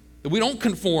renewed, that we don't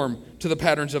conform to the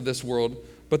patterns of this world,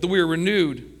 but that we are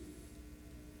renewed.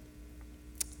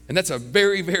 And that's a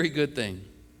very, very good thing.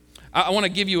 I want to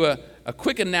give you a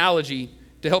quick analogy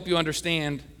to help you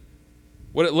understand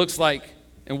what it looks like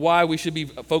and why we should be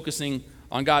focusing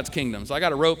on God's kingdom. So I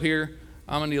got a rope here.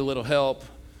 I'm going to need a little help.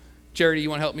 Charity, you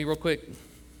want to help me real quick?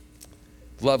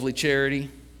 Lovely Charity.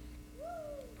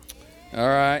 All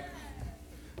right.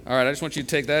 I just want you to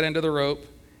take that end of the rope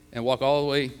and walk all the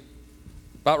way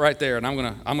about right there. And I'm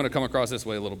gonna come across this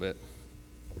way a little bit,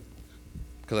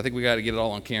 because I think we got to get it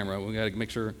all on camera. We got to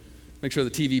make sure the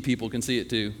TV people can see it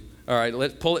too. All right,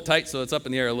 let's pull it tight so it's up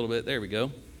in the air a little bit. There we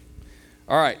go.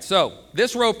 All right, so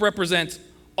this rope represents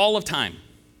all of time,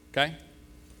 okay?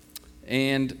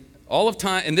 And all of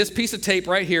time, and this piece of tape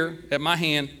right here at my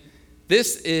hand,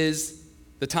 this is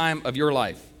the time of your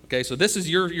life, okay? So this is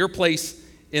your place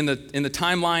in the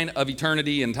timeline of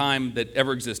eternity and time that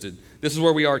ever existed. This is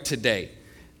where we are today.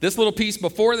 This little piece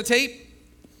before the tape,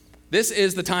 this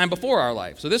is the time before our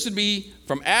life. So this would be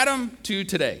from Adam to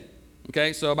today,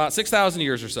 okay? So about 6,000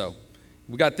 years or so.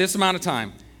 We got this amount of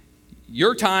time.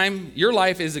 Your time, your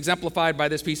life is exemplified by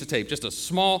this piece of tape, just a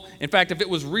small, in fact, if it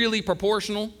was really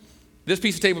proportional, this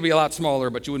piece of tape would be a lot smaller,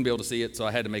 but you wouldn't be able to see it, so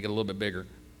I had to make it a little bit bigger.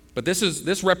 But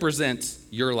this represents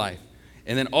your life.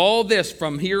 And then all this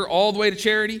from here all the way to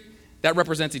Charity, that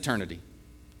represents eternity.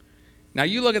 Now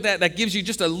you look at that gives you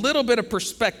just a little bit of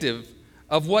perspective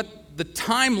of what the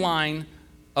timeline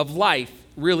of life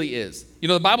really is. You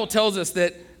know, the Bible tells us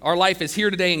that our life is here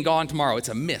today and gone tomorrow. It's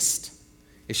a mist.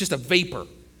 It's just a vapor.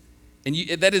 And you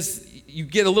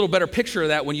get a little better picture of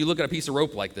that when you look at a piece of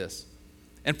rope like this.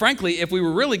 And frankly, if we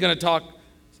were really going to talk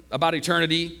about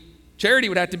eternity, Charity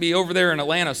would have to be over there in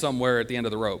Atlanta somewhere at the end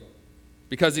of the rope.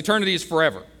 because eternity is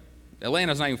forever.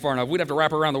 Atlanta's not even far enough. We'd have to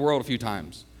wrap around the world a few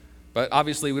times. But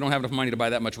obviously, we don't have enough money to buy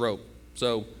that much rope.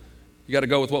 So you got to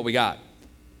go with what we got.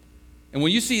 And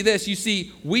when you see this, you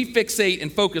see we fixate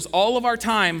and focus all of our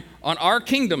time on our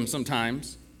kingdom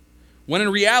sometimes, when in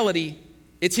reality,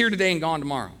 it's here today and gone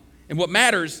tomorrow. And what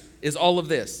matters is all of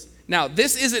this. Now,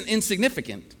 this isn't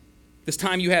insignificant, this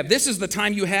time you have. This is the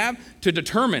time you have to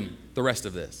determine the rest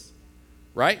of this,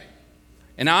 right?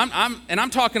 And I'm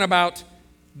talking about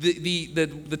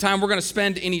the time we're going to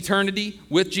spend in eternity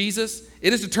with Jesus.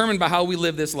 It is determined by how we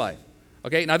live this life.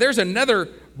 Okay, now there's another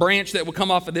branch that would come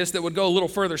off of this that would go a little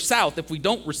further south if we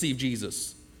don't receive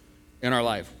Jesus in our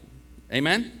life.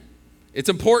 Amen? It's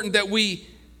important that we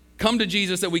come to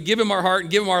Jesus, that we give him our heart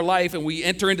and give him our life, and we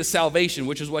enter into salvation,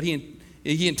 which is what he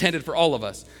intended for all of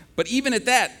us. But even at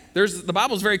that, the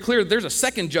Bible is very clear that there's a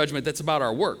second judgment that's about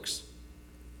our works,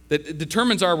 that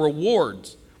determines our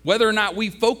rewards, whether or not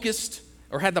we focused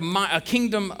or had a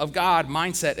kingdom of God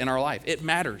mindset in our life. It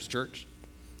matters, church.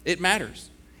 It matters.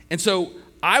 And so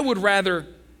I would rather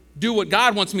do what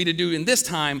God wants me to do in this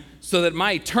time so that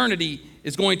my eternity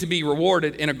is going to be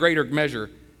rewarded in a greater measure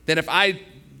than if I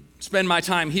spend my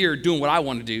time here doing what I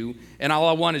want to do and all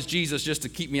I want is Jesus just to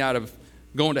keep me out of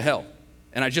going to hell.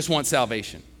 And I just want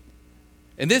salvation.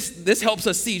 And this helps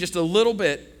us see just a little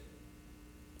bit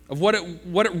of what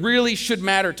it really should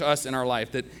matter to us in our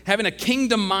life, that having a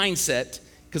kingdom mindset,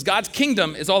 because God's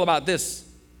kingdom is all about this,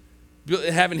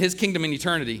 having his kingdom in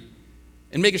eternity,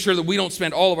 and making sure that we don't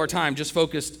spend all of our time just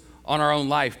focused on our own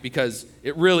life, because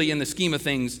it really, in the scheme of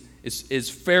things, is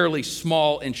fairly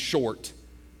small and short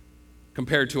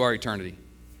compared to our eternity.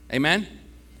 Amen?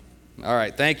 All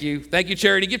right, thank you. Thank you,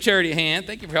 Charity. Give Charity a hand.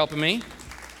 Thank you for helping me.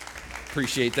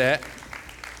 Appreciate that.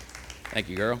 Thank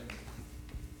you, girl.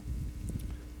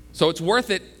 So it's worth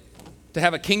it to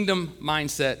have a kingdom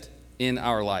mindset in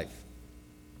our life.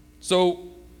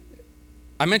 So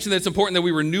I mentioned that it's important that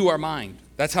we renew our mind.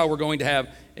 That's how we're going to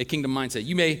have a kingdom mindset.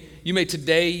 You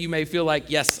may feel like,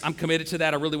 yes, I'm committed to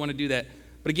that. I really want to do that.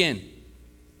 But again,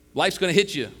 life's going to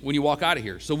hit you when you walk out of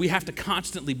here. So we have to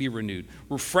constantly be renewed,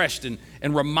 refreshed, and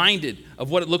reminded of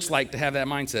what it looks like to have that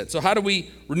mindset. So how do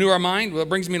we renew our mind? Well, it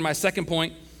brings me to my second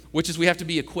point, which is we have to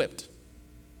be equipped.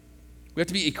 We have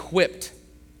to be equipped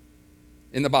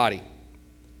in the body.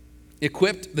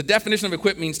 Equipped, the definition of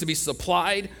equipped means to be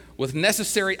supplied with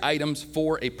necessary items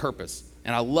for a purpose.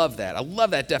 And I love that. I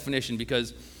love that definition,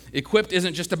 because equipped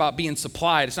isn't just about being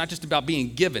supplied. It's not just about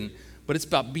being given, but it's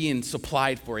about being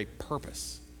supplied for a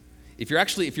purpose. If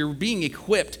you're being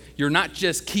equipped, you're not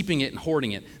just keeping it and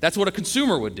hoarding it. That's what a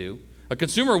consumer would do. A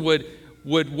consumer would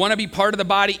want to be part of the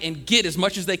body and get as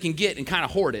much as they can get and kind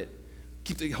of hoard it.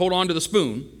 Hold on to the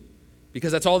spoon,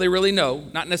 because that's all they really know.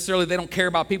 Not necessarily they don't care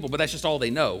about people, but that's just all they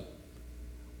know.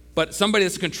 But somebody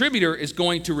that's a contributor is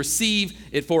going to receive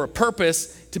it for a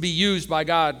purpose to be used by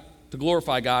God to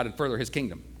glorify God and further his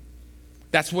kingdom.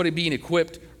 That's what being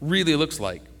equipped really looks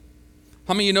like.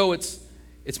 How many of you know it's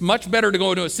much better to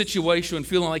go into a situation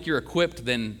feeling like you're equipped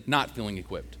than not feeling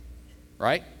equipped,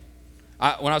 right?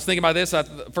 When I was thinking about this,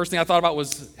 the first thing I thought about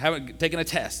was taking a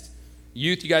test.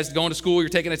 Youth, you guys going to school, you're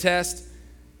taking a test,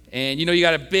 and you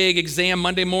got a big exam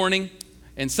Monday morning,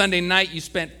 and Sunday night you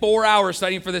spent 4 hours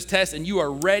studying for this test, and you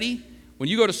are ready. When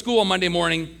you go to school on Monday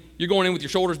morning, you're going in with your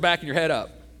shoulders back and your head up,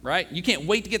 right? You can't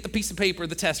wait to get the piece of paper,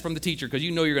 the test from the teacher, because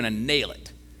you know you're going to nail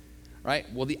it, right?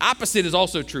 Well, the opposite is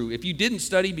also true. If you didn't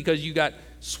study because you got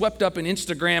swept up in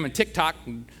Instagram and TikTok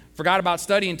and forgot about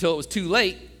studying until it was too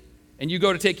late, and you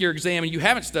go to take your exam and you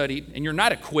haven't studied and you're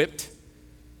not equipped,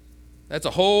 that's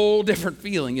a whole different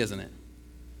feeling, isn't it?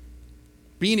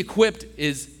 Being equipped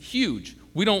is huge.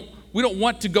 We don't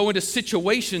want to go into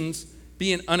situations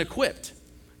being unequipped.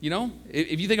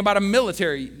 If you think about a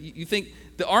military, you think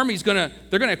the Army's they're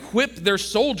gonna equip their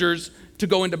soldiers to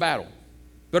go into battle.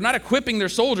 They're not equipping their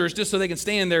soldiers just so they can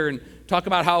stand there and talk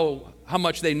about how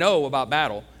much they know about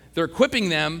battle. They're equipping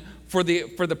them for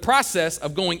the process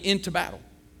of going into battle.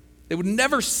 They would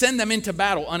never send them into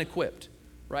battle unequipped,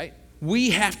 right?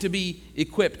 We have to be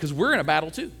equipped because we're in a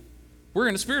battle too. We're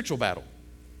in a spiritual battle.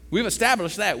 We've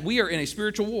established that. We are in a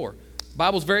spiritual war. The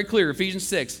Bible's very clear, Ephesians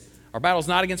 6. Our battle's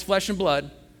not against flesh and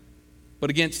blood, but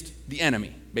against the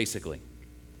enemy, basically.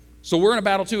 So we're in a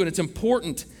battle too, and it's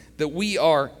important that we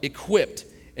are equipped.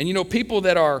 And people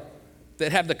that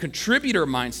have the contributor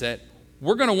mindset,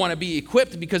 we're going to want to be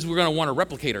equipped because we're going to want to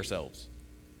replicate ourselves.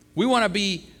 We want to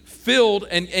be filled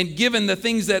and given the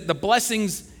things that the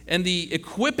blessings and the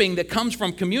equipping that comes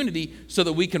from community so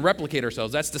that we can replicate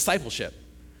ourselves. That's discipleship.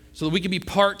 So that we can be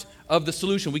part of the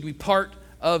solution. We can be part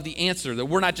of the answer. That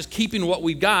we're not just keeping what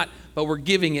we've got, but we're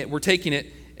taking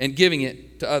it and giving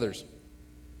it to others.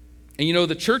 And you know,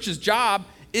 the church's job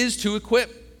is to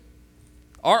equip.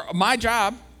 My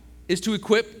job is to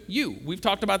equip you. We've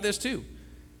talked about this too.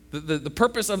 The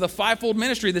purpose of the fivefold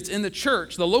ministry that's in the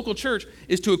church, the local church,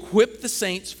 is to equip the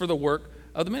saints for the work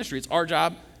of the ministry. It's our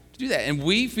job to do that. And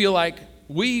we feel like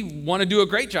we want to do a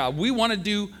great job. We want to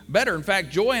do better. In fact,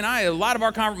 Joy and I,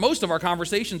 most of our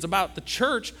conversations about the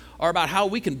church are about how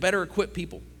we can better equip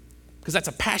people, because that's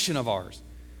a passion of ours.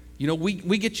 You know,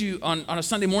 we get you on a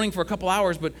Sunday morning for a couple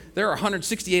hours, but there are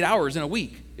 168 hours in a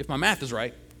week, if my math is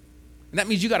right. And that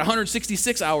means you got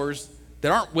 166 hours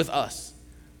that aren't with us.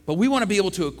 But we want to be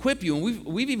able to equip you, and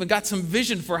we've even got some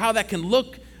vision for how that can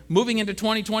look moving into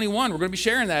 2021. We're going to be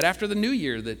sharing that after the new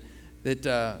year,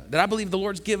 that I believe the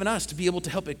Lord's given us to be able to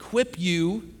help equip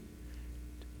you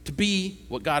to be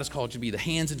what God has called you to be, the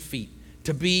hands and feet,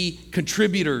 to be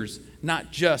contributors,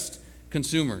 not just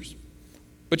consumers.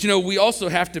 But you know, we also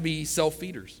have to be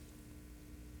self-feeders,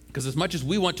 because as much as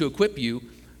we want to equip you,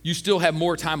 you still have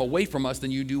more time away from us than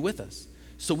you do with us.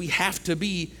 So we have to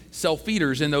be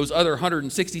self-feeders in those other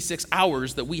 166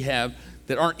 hours that we have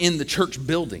that aren't in the church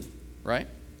building, right?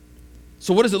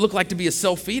 So what does it look like to be a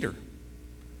self-feeder?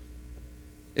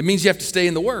 It means you have to stay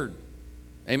in the Word.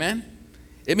 Amen?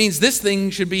 It means this thing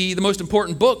should be the most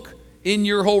important book in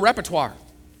your whole repertoire.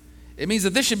 It means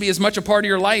that this should be as much a part of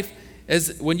your life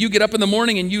as when you get up in the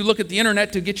morning and you look at the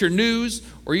internet to get your news,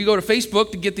 or you go to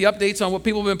Facebook to get the updates on what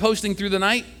people have been posting through the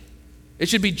night. It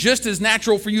should be just as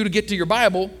natural for you to get to your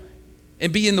Bible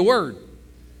and be in the Word,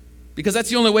 because that's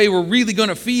the only way we're really going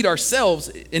to feed ourselves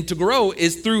and to grow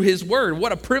is through His Word.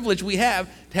 What a privilege we have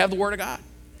to have the Word of God,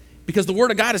 because the Word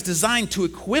of God is designed to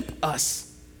equip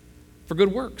us for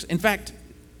good works. In fact,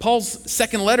 Paul's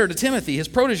second letter to Timothy, his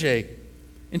protege,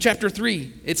 in chapter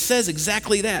 3, it says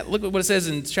exactly that. Look at what it says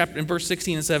in verse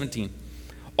 16 and 17.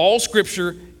 All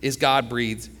Scripture is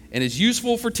God-breathed and is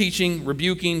useful for teaching,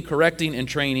 rebuking, correcting, and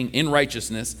training in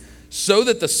righteousness, so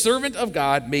that the servant of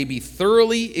God may be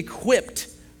thoroughly equipped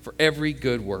for every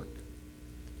good work.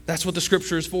 That's what the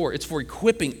Scripture is for. It's for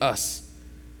equipping us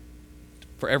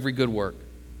for every good work.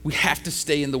 We have to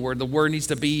stay in the Word. The Word needs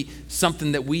to be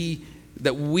something that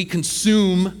we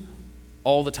consume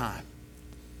all the time.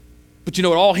 But you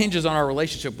know, it all hinges on our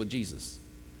relationship with Jesus.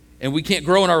 And we can't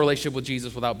grow in our relationship with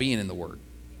Jesus without being in the Word.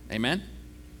 Amen?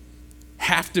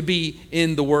 Have to be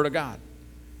in the Word of God.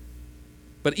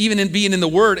 But even in being in the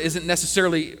Word isn't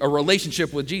necessarily a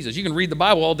relationship with Jesus. You can read the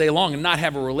Bible all day long and not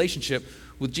have a relationship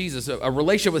with Jesus. A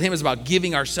relationship with Him is about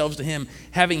giving ourselves to Him,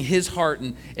 having His heart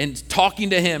and talking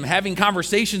to Him, having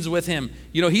conversations with Him.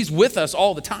 You know, He's with us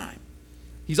all the time.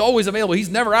 He's always available.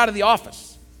 He's never out of the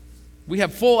office. We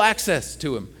have full access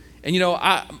to Him. And you know,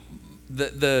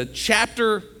 the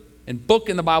chapter and book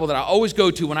in the Bible that I always go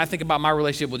to when I think about my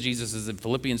relationship with Jesus is in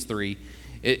Philippians 3.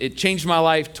 It changed my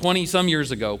life 20-some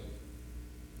years ago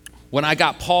when I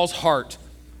got Paul's heart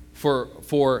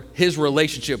for his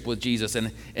relationship with Jesus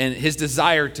and his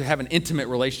desire to have an intimate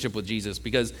relationship with Jesus.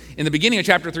 Because in the beginning of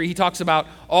chapter 3, he talks about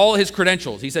all his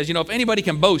credentials. He says, you know, if anybody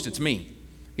can boast, it's me.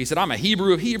 He said, I'm a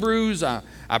Hebrew of Hebrews. I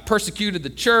persecuted the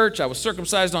church. I was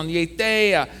circumcised on the 8th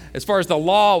day. As far as the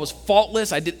law, I was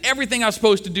faultless. I did everything I was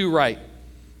supposed to do right.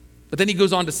 But then he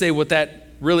goes on to say what that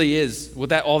really is,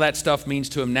 what all that stuff means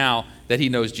to him now that he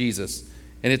knows Jesus.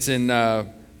 And it's in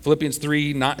Philippians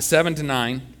 3, 7 to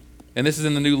 9. And this is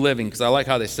in the New Living, because I like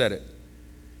how they said it.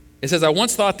 It says, I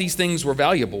once thought these things were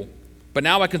valuable, but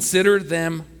now I consider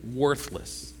them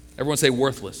worthless. Everyone say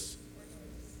worthless.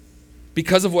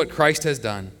 Because of what Christ has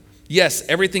done. Yes,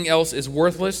 everything else is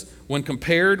worthless when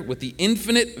compared with the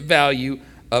infinite value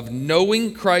of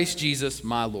knowing Christ Jesus,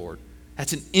 my Lord.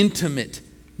 That's an intimate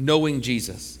knowing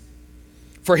Jesus.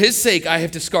 For His sake, I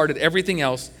have discarded everything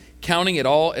else, counting it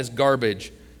all as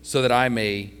garbage, so that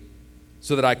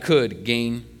I could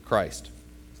gain Christ.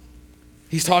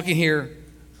 He's talking here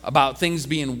about things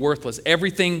being worthless,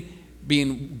 everything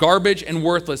being garbage and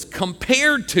worthless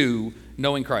compared to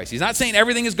knowing Christ. He's not saying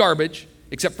everything is garbage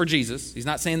except for Jesus. He's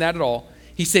not saying that at all.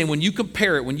 He's saying when you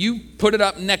compare it, when you put it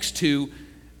up next to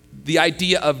the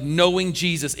idea of knowing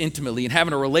Jesus intimately and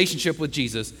having a relationship with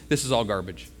Jesus, this is all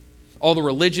garbage. All the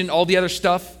religion, all the other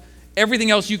stuff,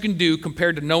 everything else you can do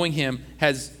compared to knowing Him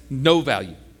has no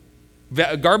value.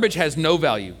 Garbage has no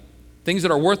value. Things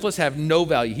that are worthless have no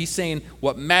value. He's saying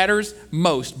what matters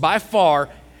most, by far,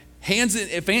 hands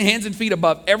and feet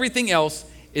above everything else,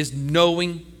 is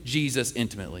knowing Jesus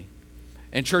intimately.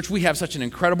 And church, we have such an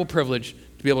incredible privilege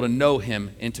to be able to know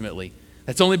Him intimately.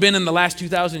 That's only been in the last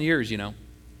 2,000 years, you know.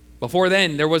 Before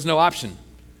then, there was no option.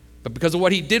 But because of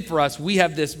what He did for us, we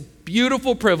have this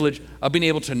beautiful privilege of being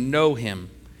able to know Him.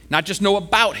 Not just know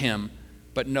about Him,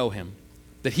 but know Him.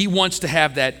 that he wants to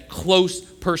have that close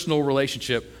personal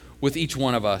relationship with each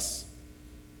one of us.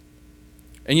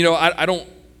 And I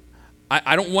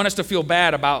don't want us to feel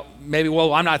bad about maybe,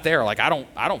 well, I'm not there. Like I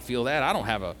don't feel that. I don't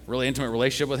have a really intimate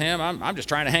relationship with him. I'm just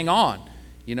trying to hang on,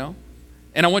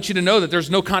 And I want you to know that there's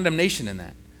no condemnation in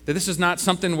that. That this is not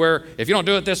something where if you don't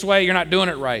do it this way, you're not doing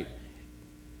it right.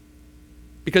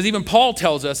 Because even Paul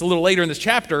tells us a little later in this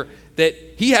chapter that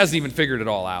he hasn't even figured it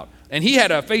all out. And he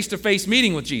had a face-to-face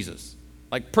meeting with Jesus,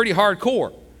 like pretty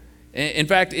hardcore. In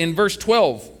fact, in verse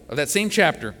 12 of that same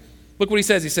chapter, look what he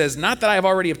says. He says, "Not that I have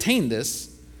already obtained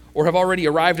this or have already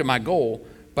arrived at my goal,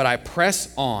 but I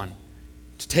press on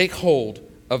to take hold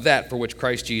of that for which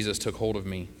Christ Jesus took hold of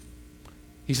me."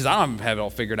 He says, I don't have it all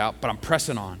figured out, but I'm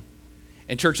pressing on.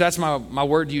 And church, that's my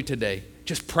word to you today.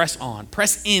 Just press on.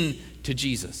 Press in to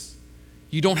Jesus.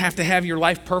 You don't have to have your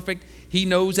life perfect. He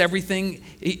knows everything.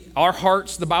 Our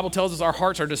hearts, the Bible tells us our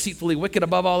hearts are deceitfully wicked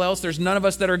above all else. There's none of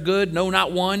us that are good, no,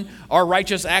 not one. Our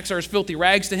righteous acts are as filthy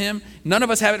rags to him. None of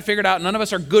us have it figured out. None of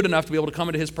us are good enough to be able to come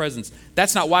into his presence.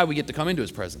 That's not why we get to come into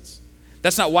his presence.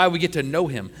 That's not why we get to know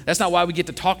him. That's not why we get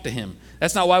to talk to him.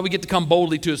 That's not why we get to come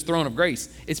boldly to his throne of grace.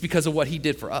 It's because of what he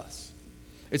did for us.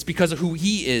 It's because of who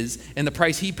he is and the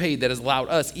price he paid that has allowed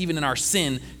us, even in our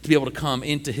sin, to be able to come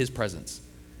into his presence.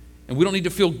 And we don't need to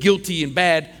feel guilty and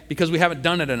bad because we haven't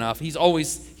done it enough. He's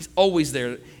always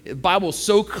there. The Bible is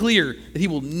so clear that he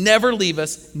will never leave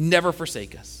us, never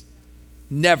forsake us.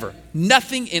 Never.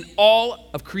 Nothing in all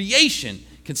of creation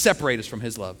can separate us from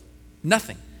his love.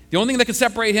 Nothing. The only thing that can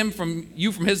separate him from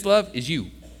you from his love is you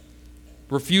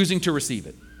refusing to receive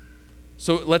it.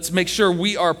 So let's make sure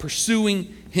we are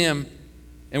pursuing him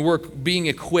and we're being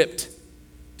equipped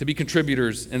to be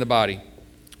contributors in the body.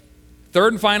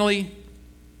 Third and finally,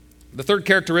 the third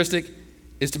characteristic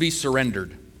is to be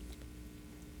surrendered.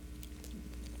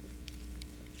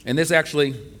 And this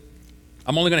actually,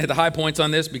 I'm only going to hit the high points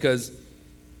on this because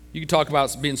you can talk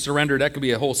about being surrendered. That could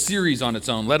be a whole series on its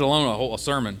own, let alone a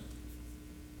sermon.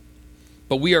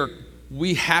 But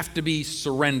we have to be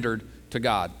surrendered to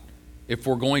God if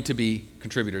we're going to be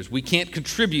contributors. We can't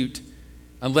contribute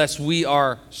unless we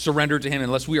are surrendered to him,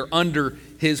 unless we are under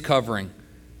his covering.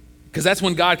 Because that's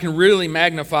when God can really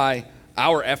magnify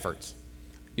our efforts.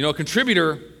 A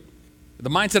contributor, the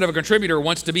mindset of a contributor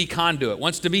wants to be conduit,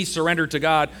 wants to be surrendered to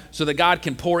God so that God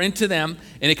can pour into them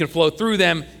and it can flow through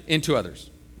them into others,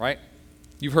 right?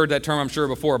 You've heard that term, I'm sure,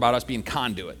 before about us being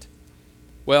conduit.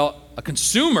 Well, a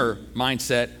consumer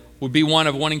mindset would be one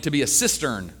of wanting to be a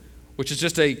cistern, which is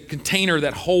just a container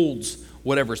that holds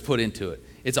whatever's put into it.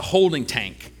 It's a holding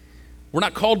tank. We're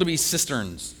not called to be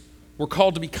cisterns. We're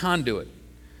called to be conduit.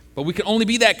 But we can only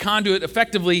be that conduit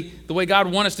effectively the way God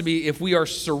wants us to be if we are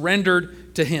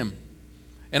surrendered to him.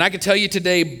 And I can tell you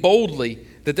today boldly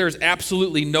that there's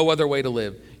absolutely no other way to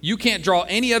live. You can't draw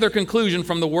any other conclusion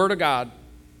from the Word of God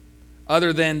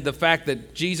other than the fact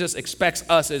that Jesus expects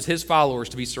us as his followers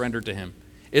to be surrendered to him.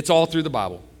 It's all through the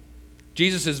Bible.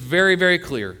 Jesus is very, very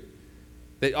clear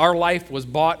that our life was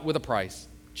bought with a price.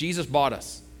 Jesus bought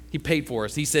us. He paid for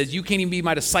us. He says, you can't even be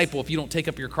my disciple if you don't take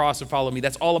up your cross and follow me.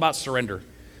 That's all about surrender.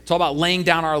 It's all about laying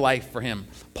down our life for him.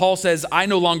 Paul says, I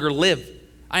no longer live.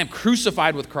 I am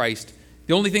crucified with Christ.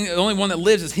 The only one that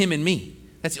lives is him and me.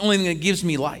 That's the only thing that gives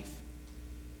me life.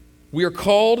 We are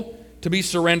called to be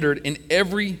surrendered in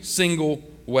every single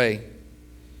way.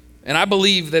 And I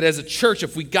believe that as a church,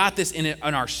 if we got this in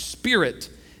our spirit,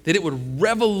 that it would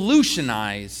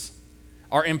revolutionize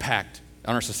our impact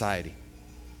on our society.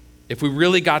 If we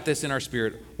really got this in our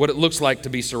spirit, what it looks like to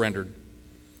be surrendered.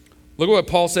 Look at what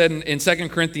Paul said in 2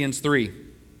 Corinthians 3,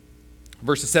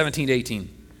 verses 17 to 18.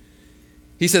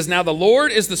 He says, now the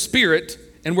Lord is the Spirit,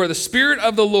 and where the Spirit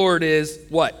of the Lord is,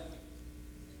 what?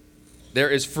 There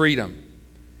is freedom.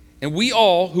 And we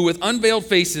all, who with unveiled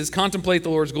faces contemplate the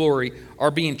Lord's glory,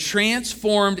 are being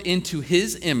transformed into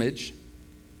his image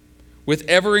with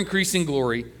ever-increasing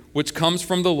glory, which comes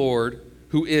from the Lord,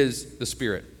 who is the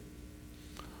Spirit.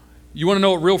 You want to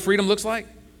know what real freedom looks like?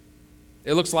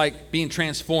 It looks like being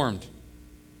transformed.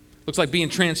 It looks like being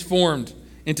transformed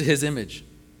into his image.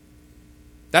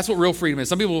 That's what real freedom is.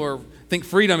 Some people think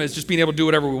freedom is just being able to do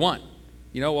whatever we want.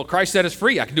 Well, Christ set us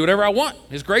free. I can do whatever I want.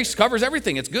 His grace covers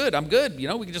everything. It's good. I'm good. We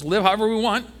can just live however we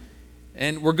want,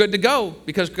 and we're good to go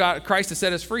because Christ has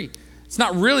set us free. It's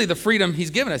not really the freedom he's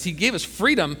given us. He gave us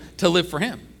freedom to live for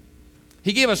him.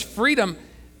 He gave us freedom.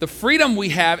 The freedom we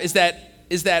have is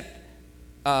that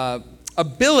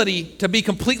ability to be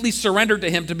completely surrendered to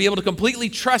him, to be able to completely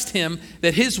trust him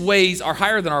that his ways are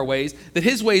higher than our ways, that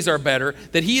his ways are better,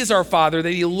 that he is our Father,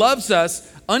 that he loves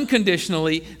us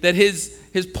unconditionally, that his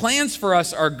plans for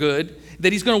us are good,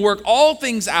 that he's going to work all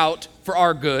things out for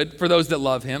our good, for those that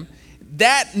love him.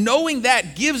 That, knowing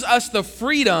that, gives us the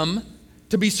freedom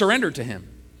to be surrendered to him.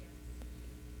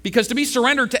 Because to be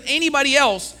surrendered to anybody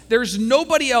else, there's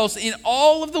nobody else in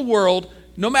all of the world,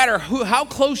 no matter how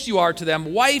close you are to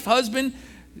them, wife, husband,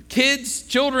 kids,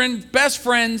 children, best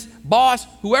friends, boss,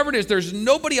 whoever it is, there's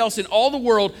nobody else in all the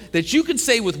world that you can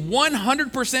say with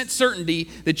 100% certainty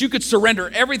that you could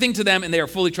surrender everything to them and they are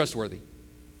fully trustworthy.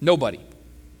 Nobody.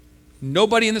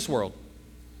 Nobody in this world.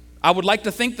 I would like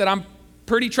to think that I'm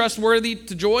pretty trustworthy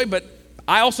to Joy, but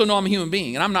I also know I'm a human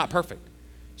being and I'm not perfect.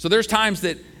 So there's times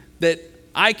that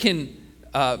I can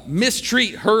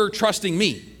mistreat her trusting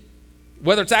me.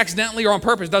 Whether it's accidentally or on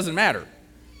purpose, doesn't matter.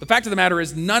 The fact of the matter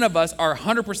is none of us are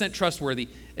 100% trustworthy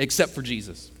except for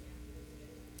Jesus.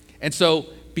 And so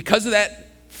because of that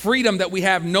freedom that we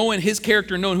have, knowing his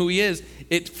character, knowing who he is,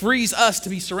 it frees us to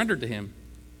be surrendered to him.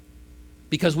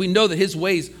 Because we know that his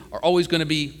ways are always going to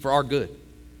be for our good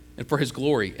and for his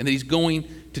glory, and that he's going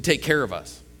to take care of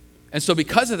us. And so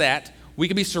because of that, we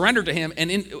can be surrendered to him,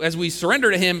 and as we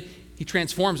surrender to him, he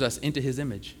transforms us into his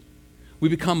image. We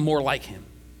become more like him.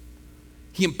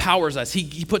 He empowers us.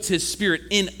 He puts his spirit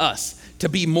in us to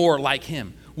be more like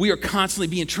him. We are constantly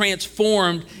being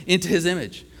transformed into his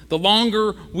image. The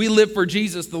longer we live for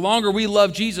Jesus, the longer we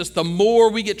love Jesus, the more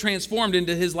we get transformed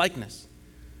into his likeness.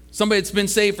 Somebody that's been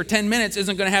saved for 10 minutes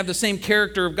isn't going to have the same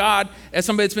character of God as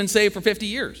somebody that's been saved for 50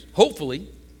 years, hopefully,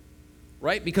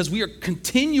 right? Because we are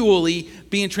continually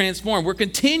being transformed. We're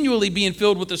continually being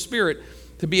filled with the Spirit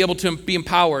to be able to be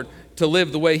empowered to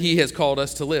live the way he has called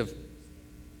us to live.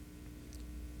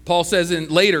 Paul says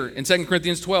later in 2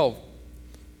 Corinthians 12,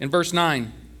 in verse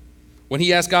 9, when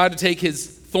he asked God to take his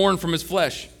thorn from his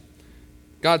flesh,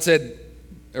 God said,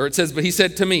 or it says, but he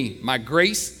said to me, my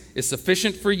grace is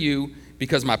sufficient for you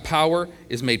because my power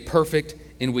is made perfect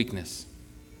in weakness.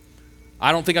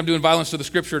 I don't think I'm doing violence to the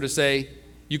scripture to say,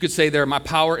 you could say there, my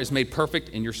power is made perfect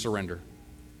in your surrender.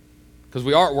 Because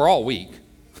we're all weak.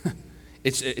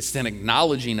 It's an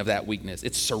acknowledging of that weakness.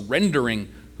 It's surrendering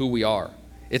who we are.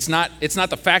 It's not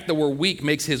the fact that we're weak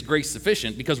makes his grace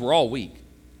sufficient, because we're all weak.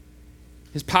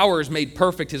 His power is made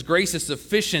perfect. His grace is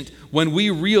sufficient when we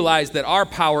realize that our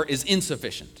power is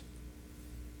insufficient.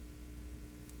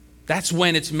 That's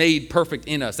when it's made perfect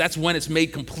in us. That's when it's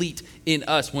made complete in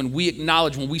us. When we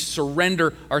acknowledge, when we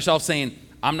surrender ourselves, saying,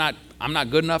 I'm not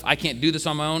good enough. I can't do this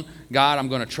on my own. God, I'm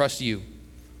going to trust you.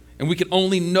 And we can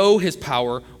only know his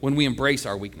power when we embrace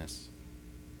our weakness.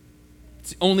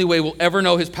 It's the only way we'll ever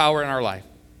know his power in our life.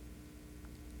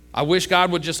 I wish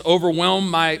God would just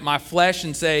overwhelm my flesh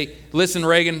and say, listen,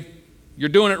 Reagan, you're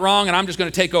doing it wrong, and I'm just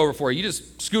going to take over for you. You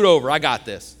just scoot over. I got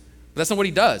this. But that's not what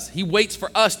he does. He waits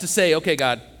for us to say, okay,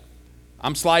 God,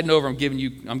 I'm sliding over. I'm giving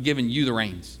you the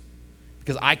reins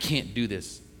because I can't do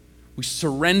this. We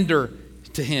surrender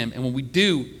to him, and when we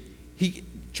do, he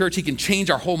can change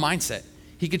our whole mindset.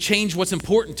 He could change what's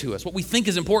important to us. What we think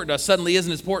is important to us suddenly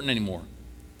isn't as important anymore.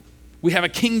 We have a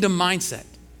kingdom mindset.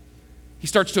 He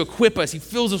starts to equip us. He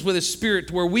fills us with his spirit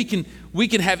to where we can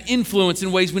have influence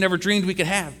in ways we never dreamed we could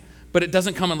have. But it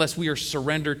doesn't come unless we are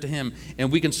surrendered to him.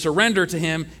 And we can surrender to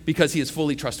him because he is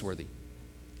fully trustworthy.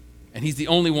 And he's the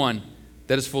only one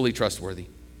that is fully trustworthy.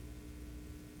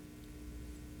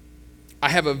 I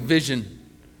have a vision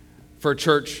for a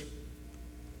church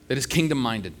that is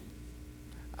kingdom-minded.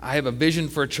 I have a vision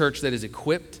for a church that is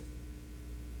equipped.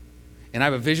 And I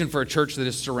have a vision for a church that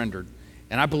is surrendered.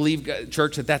 And I believe,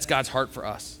 church, that that's God's heart for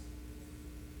us.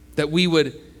 That we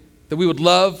would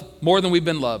love more than we've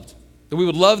been loved. That we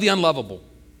would love the unlovable.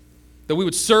 That we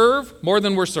would serve more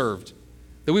than we're served.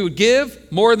 That we would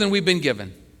give more than we've been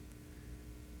given.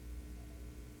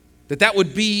 That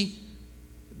would be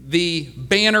the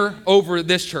banner over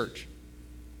this church.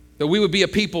 That we would be a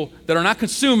people that are not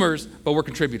consumers, but we're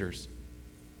contributors.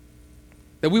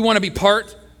 That we want to be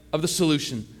part of the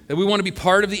solution. That we want to be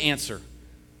part of the answer.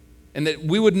 And that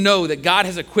we would know that God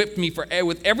has equipped me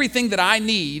with everything that I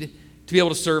need to be able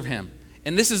to serve him.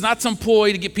 And this is not some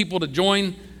ploy to get people to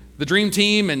join the dream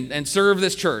team and serve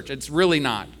this church. It's really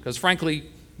not. Because frankly,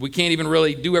 we can't even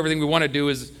really do everything we want to do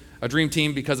as a dream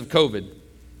team because of COVID.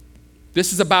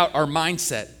 This is about our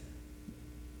mindset.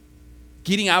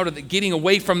 Getting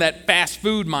away from that fast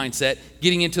food mindset,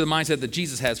 getting into the mindset that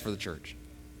Jesus has for the church.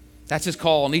 That's his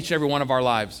call on each and every one of our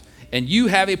lives. And you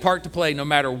have a part to play no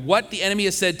matter what the enemy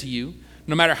has said to you,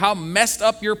 no matter how messed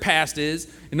up your past is,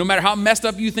 and no matter how messed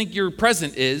up you think your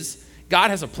present is. God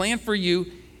has a plan for you.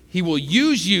 He will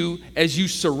use you as you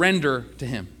surrender to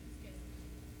him.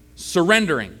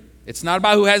 Surrendering. It's not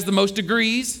about who has the most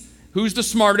degrees, who's the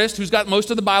smartest, who's got most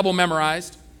of the Bible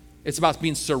memorized. It's about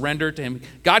being surrendered to him.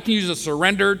 God can use a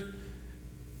surrendered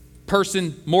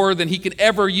person more than he can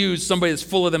ever use somebody that's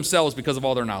full of themselves because of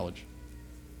all their knowledge.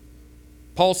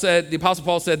 The Apostle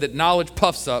Paul said that knowledge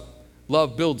puffs up,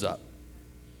 love builds up.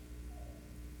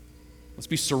 Let's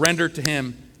be surrendered to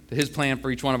him, to his plan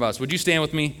for each one of us. Would you stand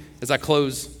with me as I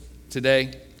close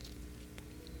today?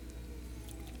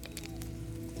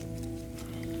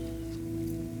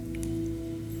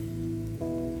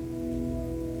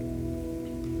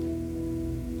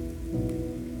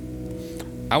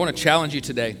 I want to challenge you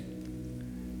today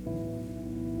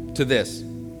to this,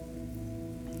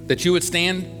 that you would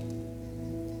stand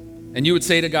and you would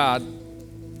say to God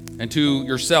and to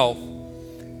yourself,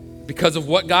 because of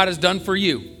what God has done for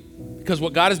you, because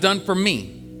what God has done for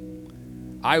me,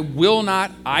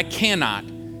 I cannot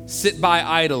sit by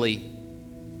idly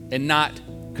and not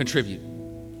contribute.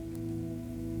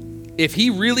 If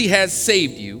he really has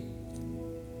saved you,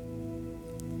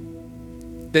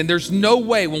 then there's no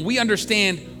way, when we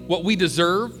understand what we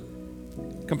deserve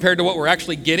compared to what we're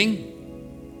actually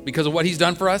getting because of what he's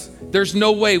done for us, there's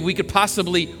no way we could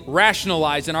possibly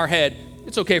rationalize in our head,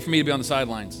 it's okay for me to be on the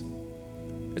sidelines.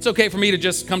 It's okay for me to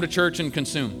just come to church and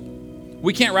consume.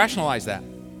 We can't rationalize that.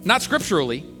 Not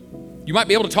scripturally. You might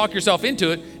be able to talk yourself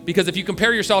into it, because if you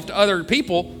compare yourself to other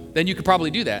people, then you could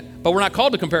probably do that. But we're not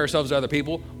called to compare ourselves to other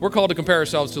people. We're called to compare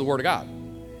ourselves to the Word of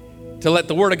God, to let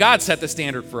the Word of God set the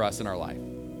standard for us in our life,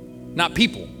 not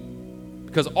people,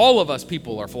 because all of us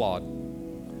people are flawed.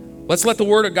 Let's let the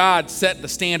Word of God set the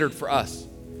standard for us,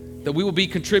 that we will be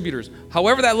contributors.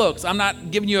 However that looks, I'm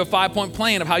not giving you a 5-point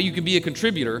plan of how you can be a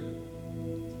contributor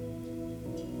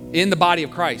in the body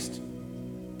of Christ.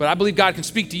 But I believe God can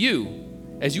speak to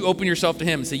you as you open yourself to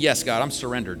him and say, yes, God, I'm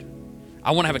surrendered.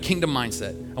 I want to have a kingdom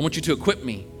mindset. I want you to equip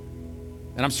me.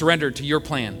 And I'm surrendered to your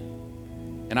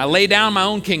plan. And I lay down my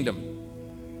own kingdom.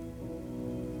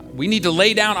 We need to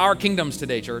lay down our kingdoms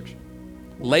today, church.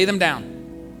 Lay them down.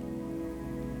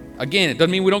 Again, it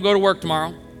doesn't mean we don't go to work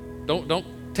tomorrow.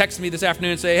 Don't text me this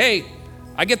afternoon and say, hey,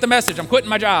 I get the message. I'm quitting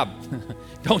my job.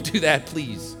 Don't do that,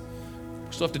 please.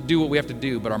 We still have to do what we have to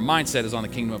do, but our mindset is on the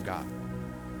kingdom of God.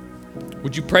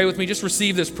 Would you pray with me? Just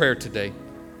receive this prayer today.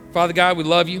 Father God, we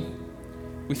love you.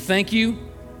 We thank you,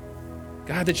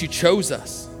 God, that you chose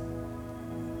us.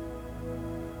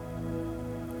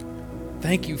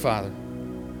 Thank you, Father.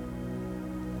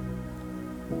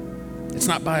 It's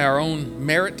not by our own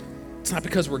merit. It's not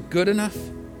because we're good enough.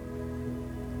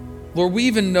 Lord, we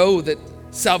even know that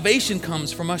salvation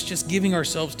comes from us just giving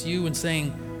ourselves to you and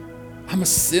saying, I'm a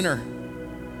sinner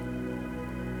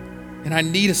and I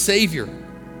need a Savior.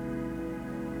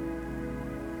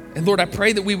 And Lord, I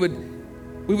pray that we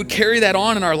would carry that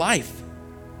on in our life.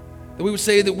 That we would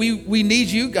say that we need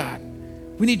you, God.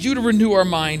 We need you to renew our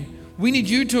mind. We need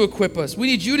you to equip us. We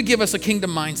need you to give us a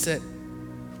kingdom mindset.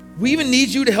 We even need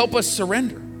you to help us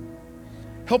surrender.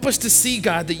 Help us to see,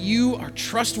 God, that you are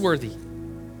trustworthy,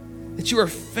 that you are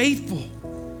faithful,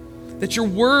 that your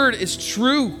word is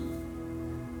true.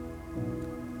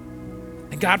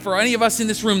 And God, for any of us in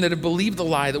this room that have believed the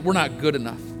lie that we're not good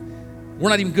enough, we're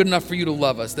not even good enough for you to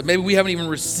love us, that maybe we haven't even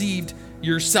received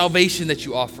your salvation that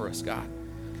you offer us, God.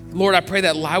 Lord, I pray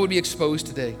that lie would be exposed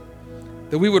today,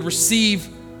 that we would receive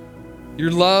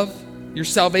your love, your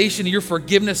salvation, and your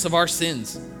forgiveness of our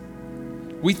sins.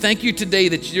 We thank you today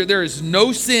that there is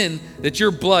no sin that your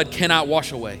blood cannot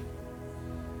wash away.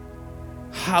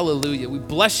 Hallelujah. We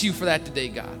bless you for that today,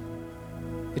 God.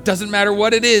 It doesn't matter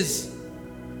what it is.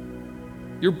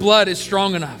 Your blood is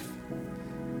strong enough.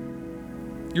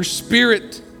 Your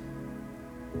spirit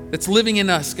that's living in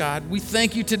us, God. We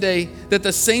thank you today that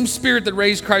the same spirit that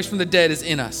raised Christ from the dead is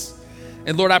in us.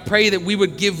 And Lord, I pray that we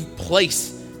would give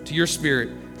place to your spirit.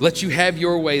 Let you have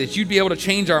your way, that you'd be able to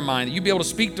change our mind, that you'd be able to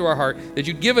speak to our heart, that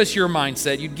you'd give us your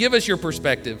mindset, you'd give us your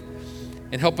perspective,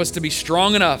 and help us to be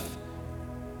strong enough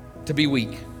to be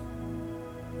weak.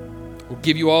 We'll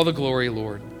give you all the glory,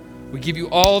 Lord. We give you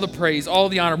all the praise, all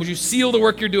the honor. Would you seal the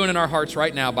work you're doing in our hearts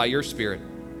right now by your Spirit?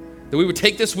 That we would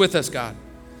take this with us, God.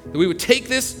 That we would take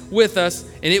this with us,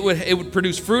 and it would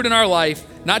produce fruit in our life,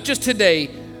 not just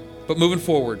today, but moving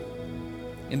forward.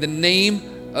 In the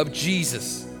name of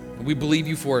Jesus, we believe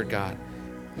you for it, God.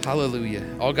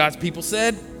 Hallelujah. All God's people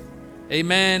said,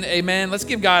 amen, amen. Let's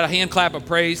give God a hand clap of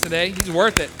praise today. He's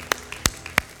worth it.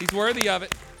 He's worthy of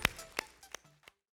it.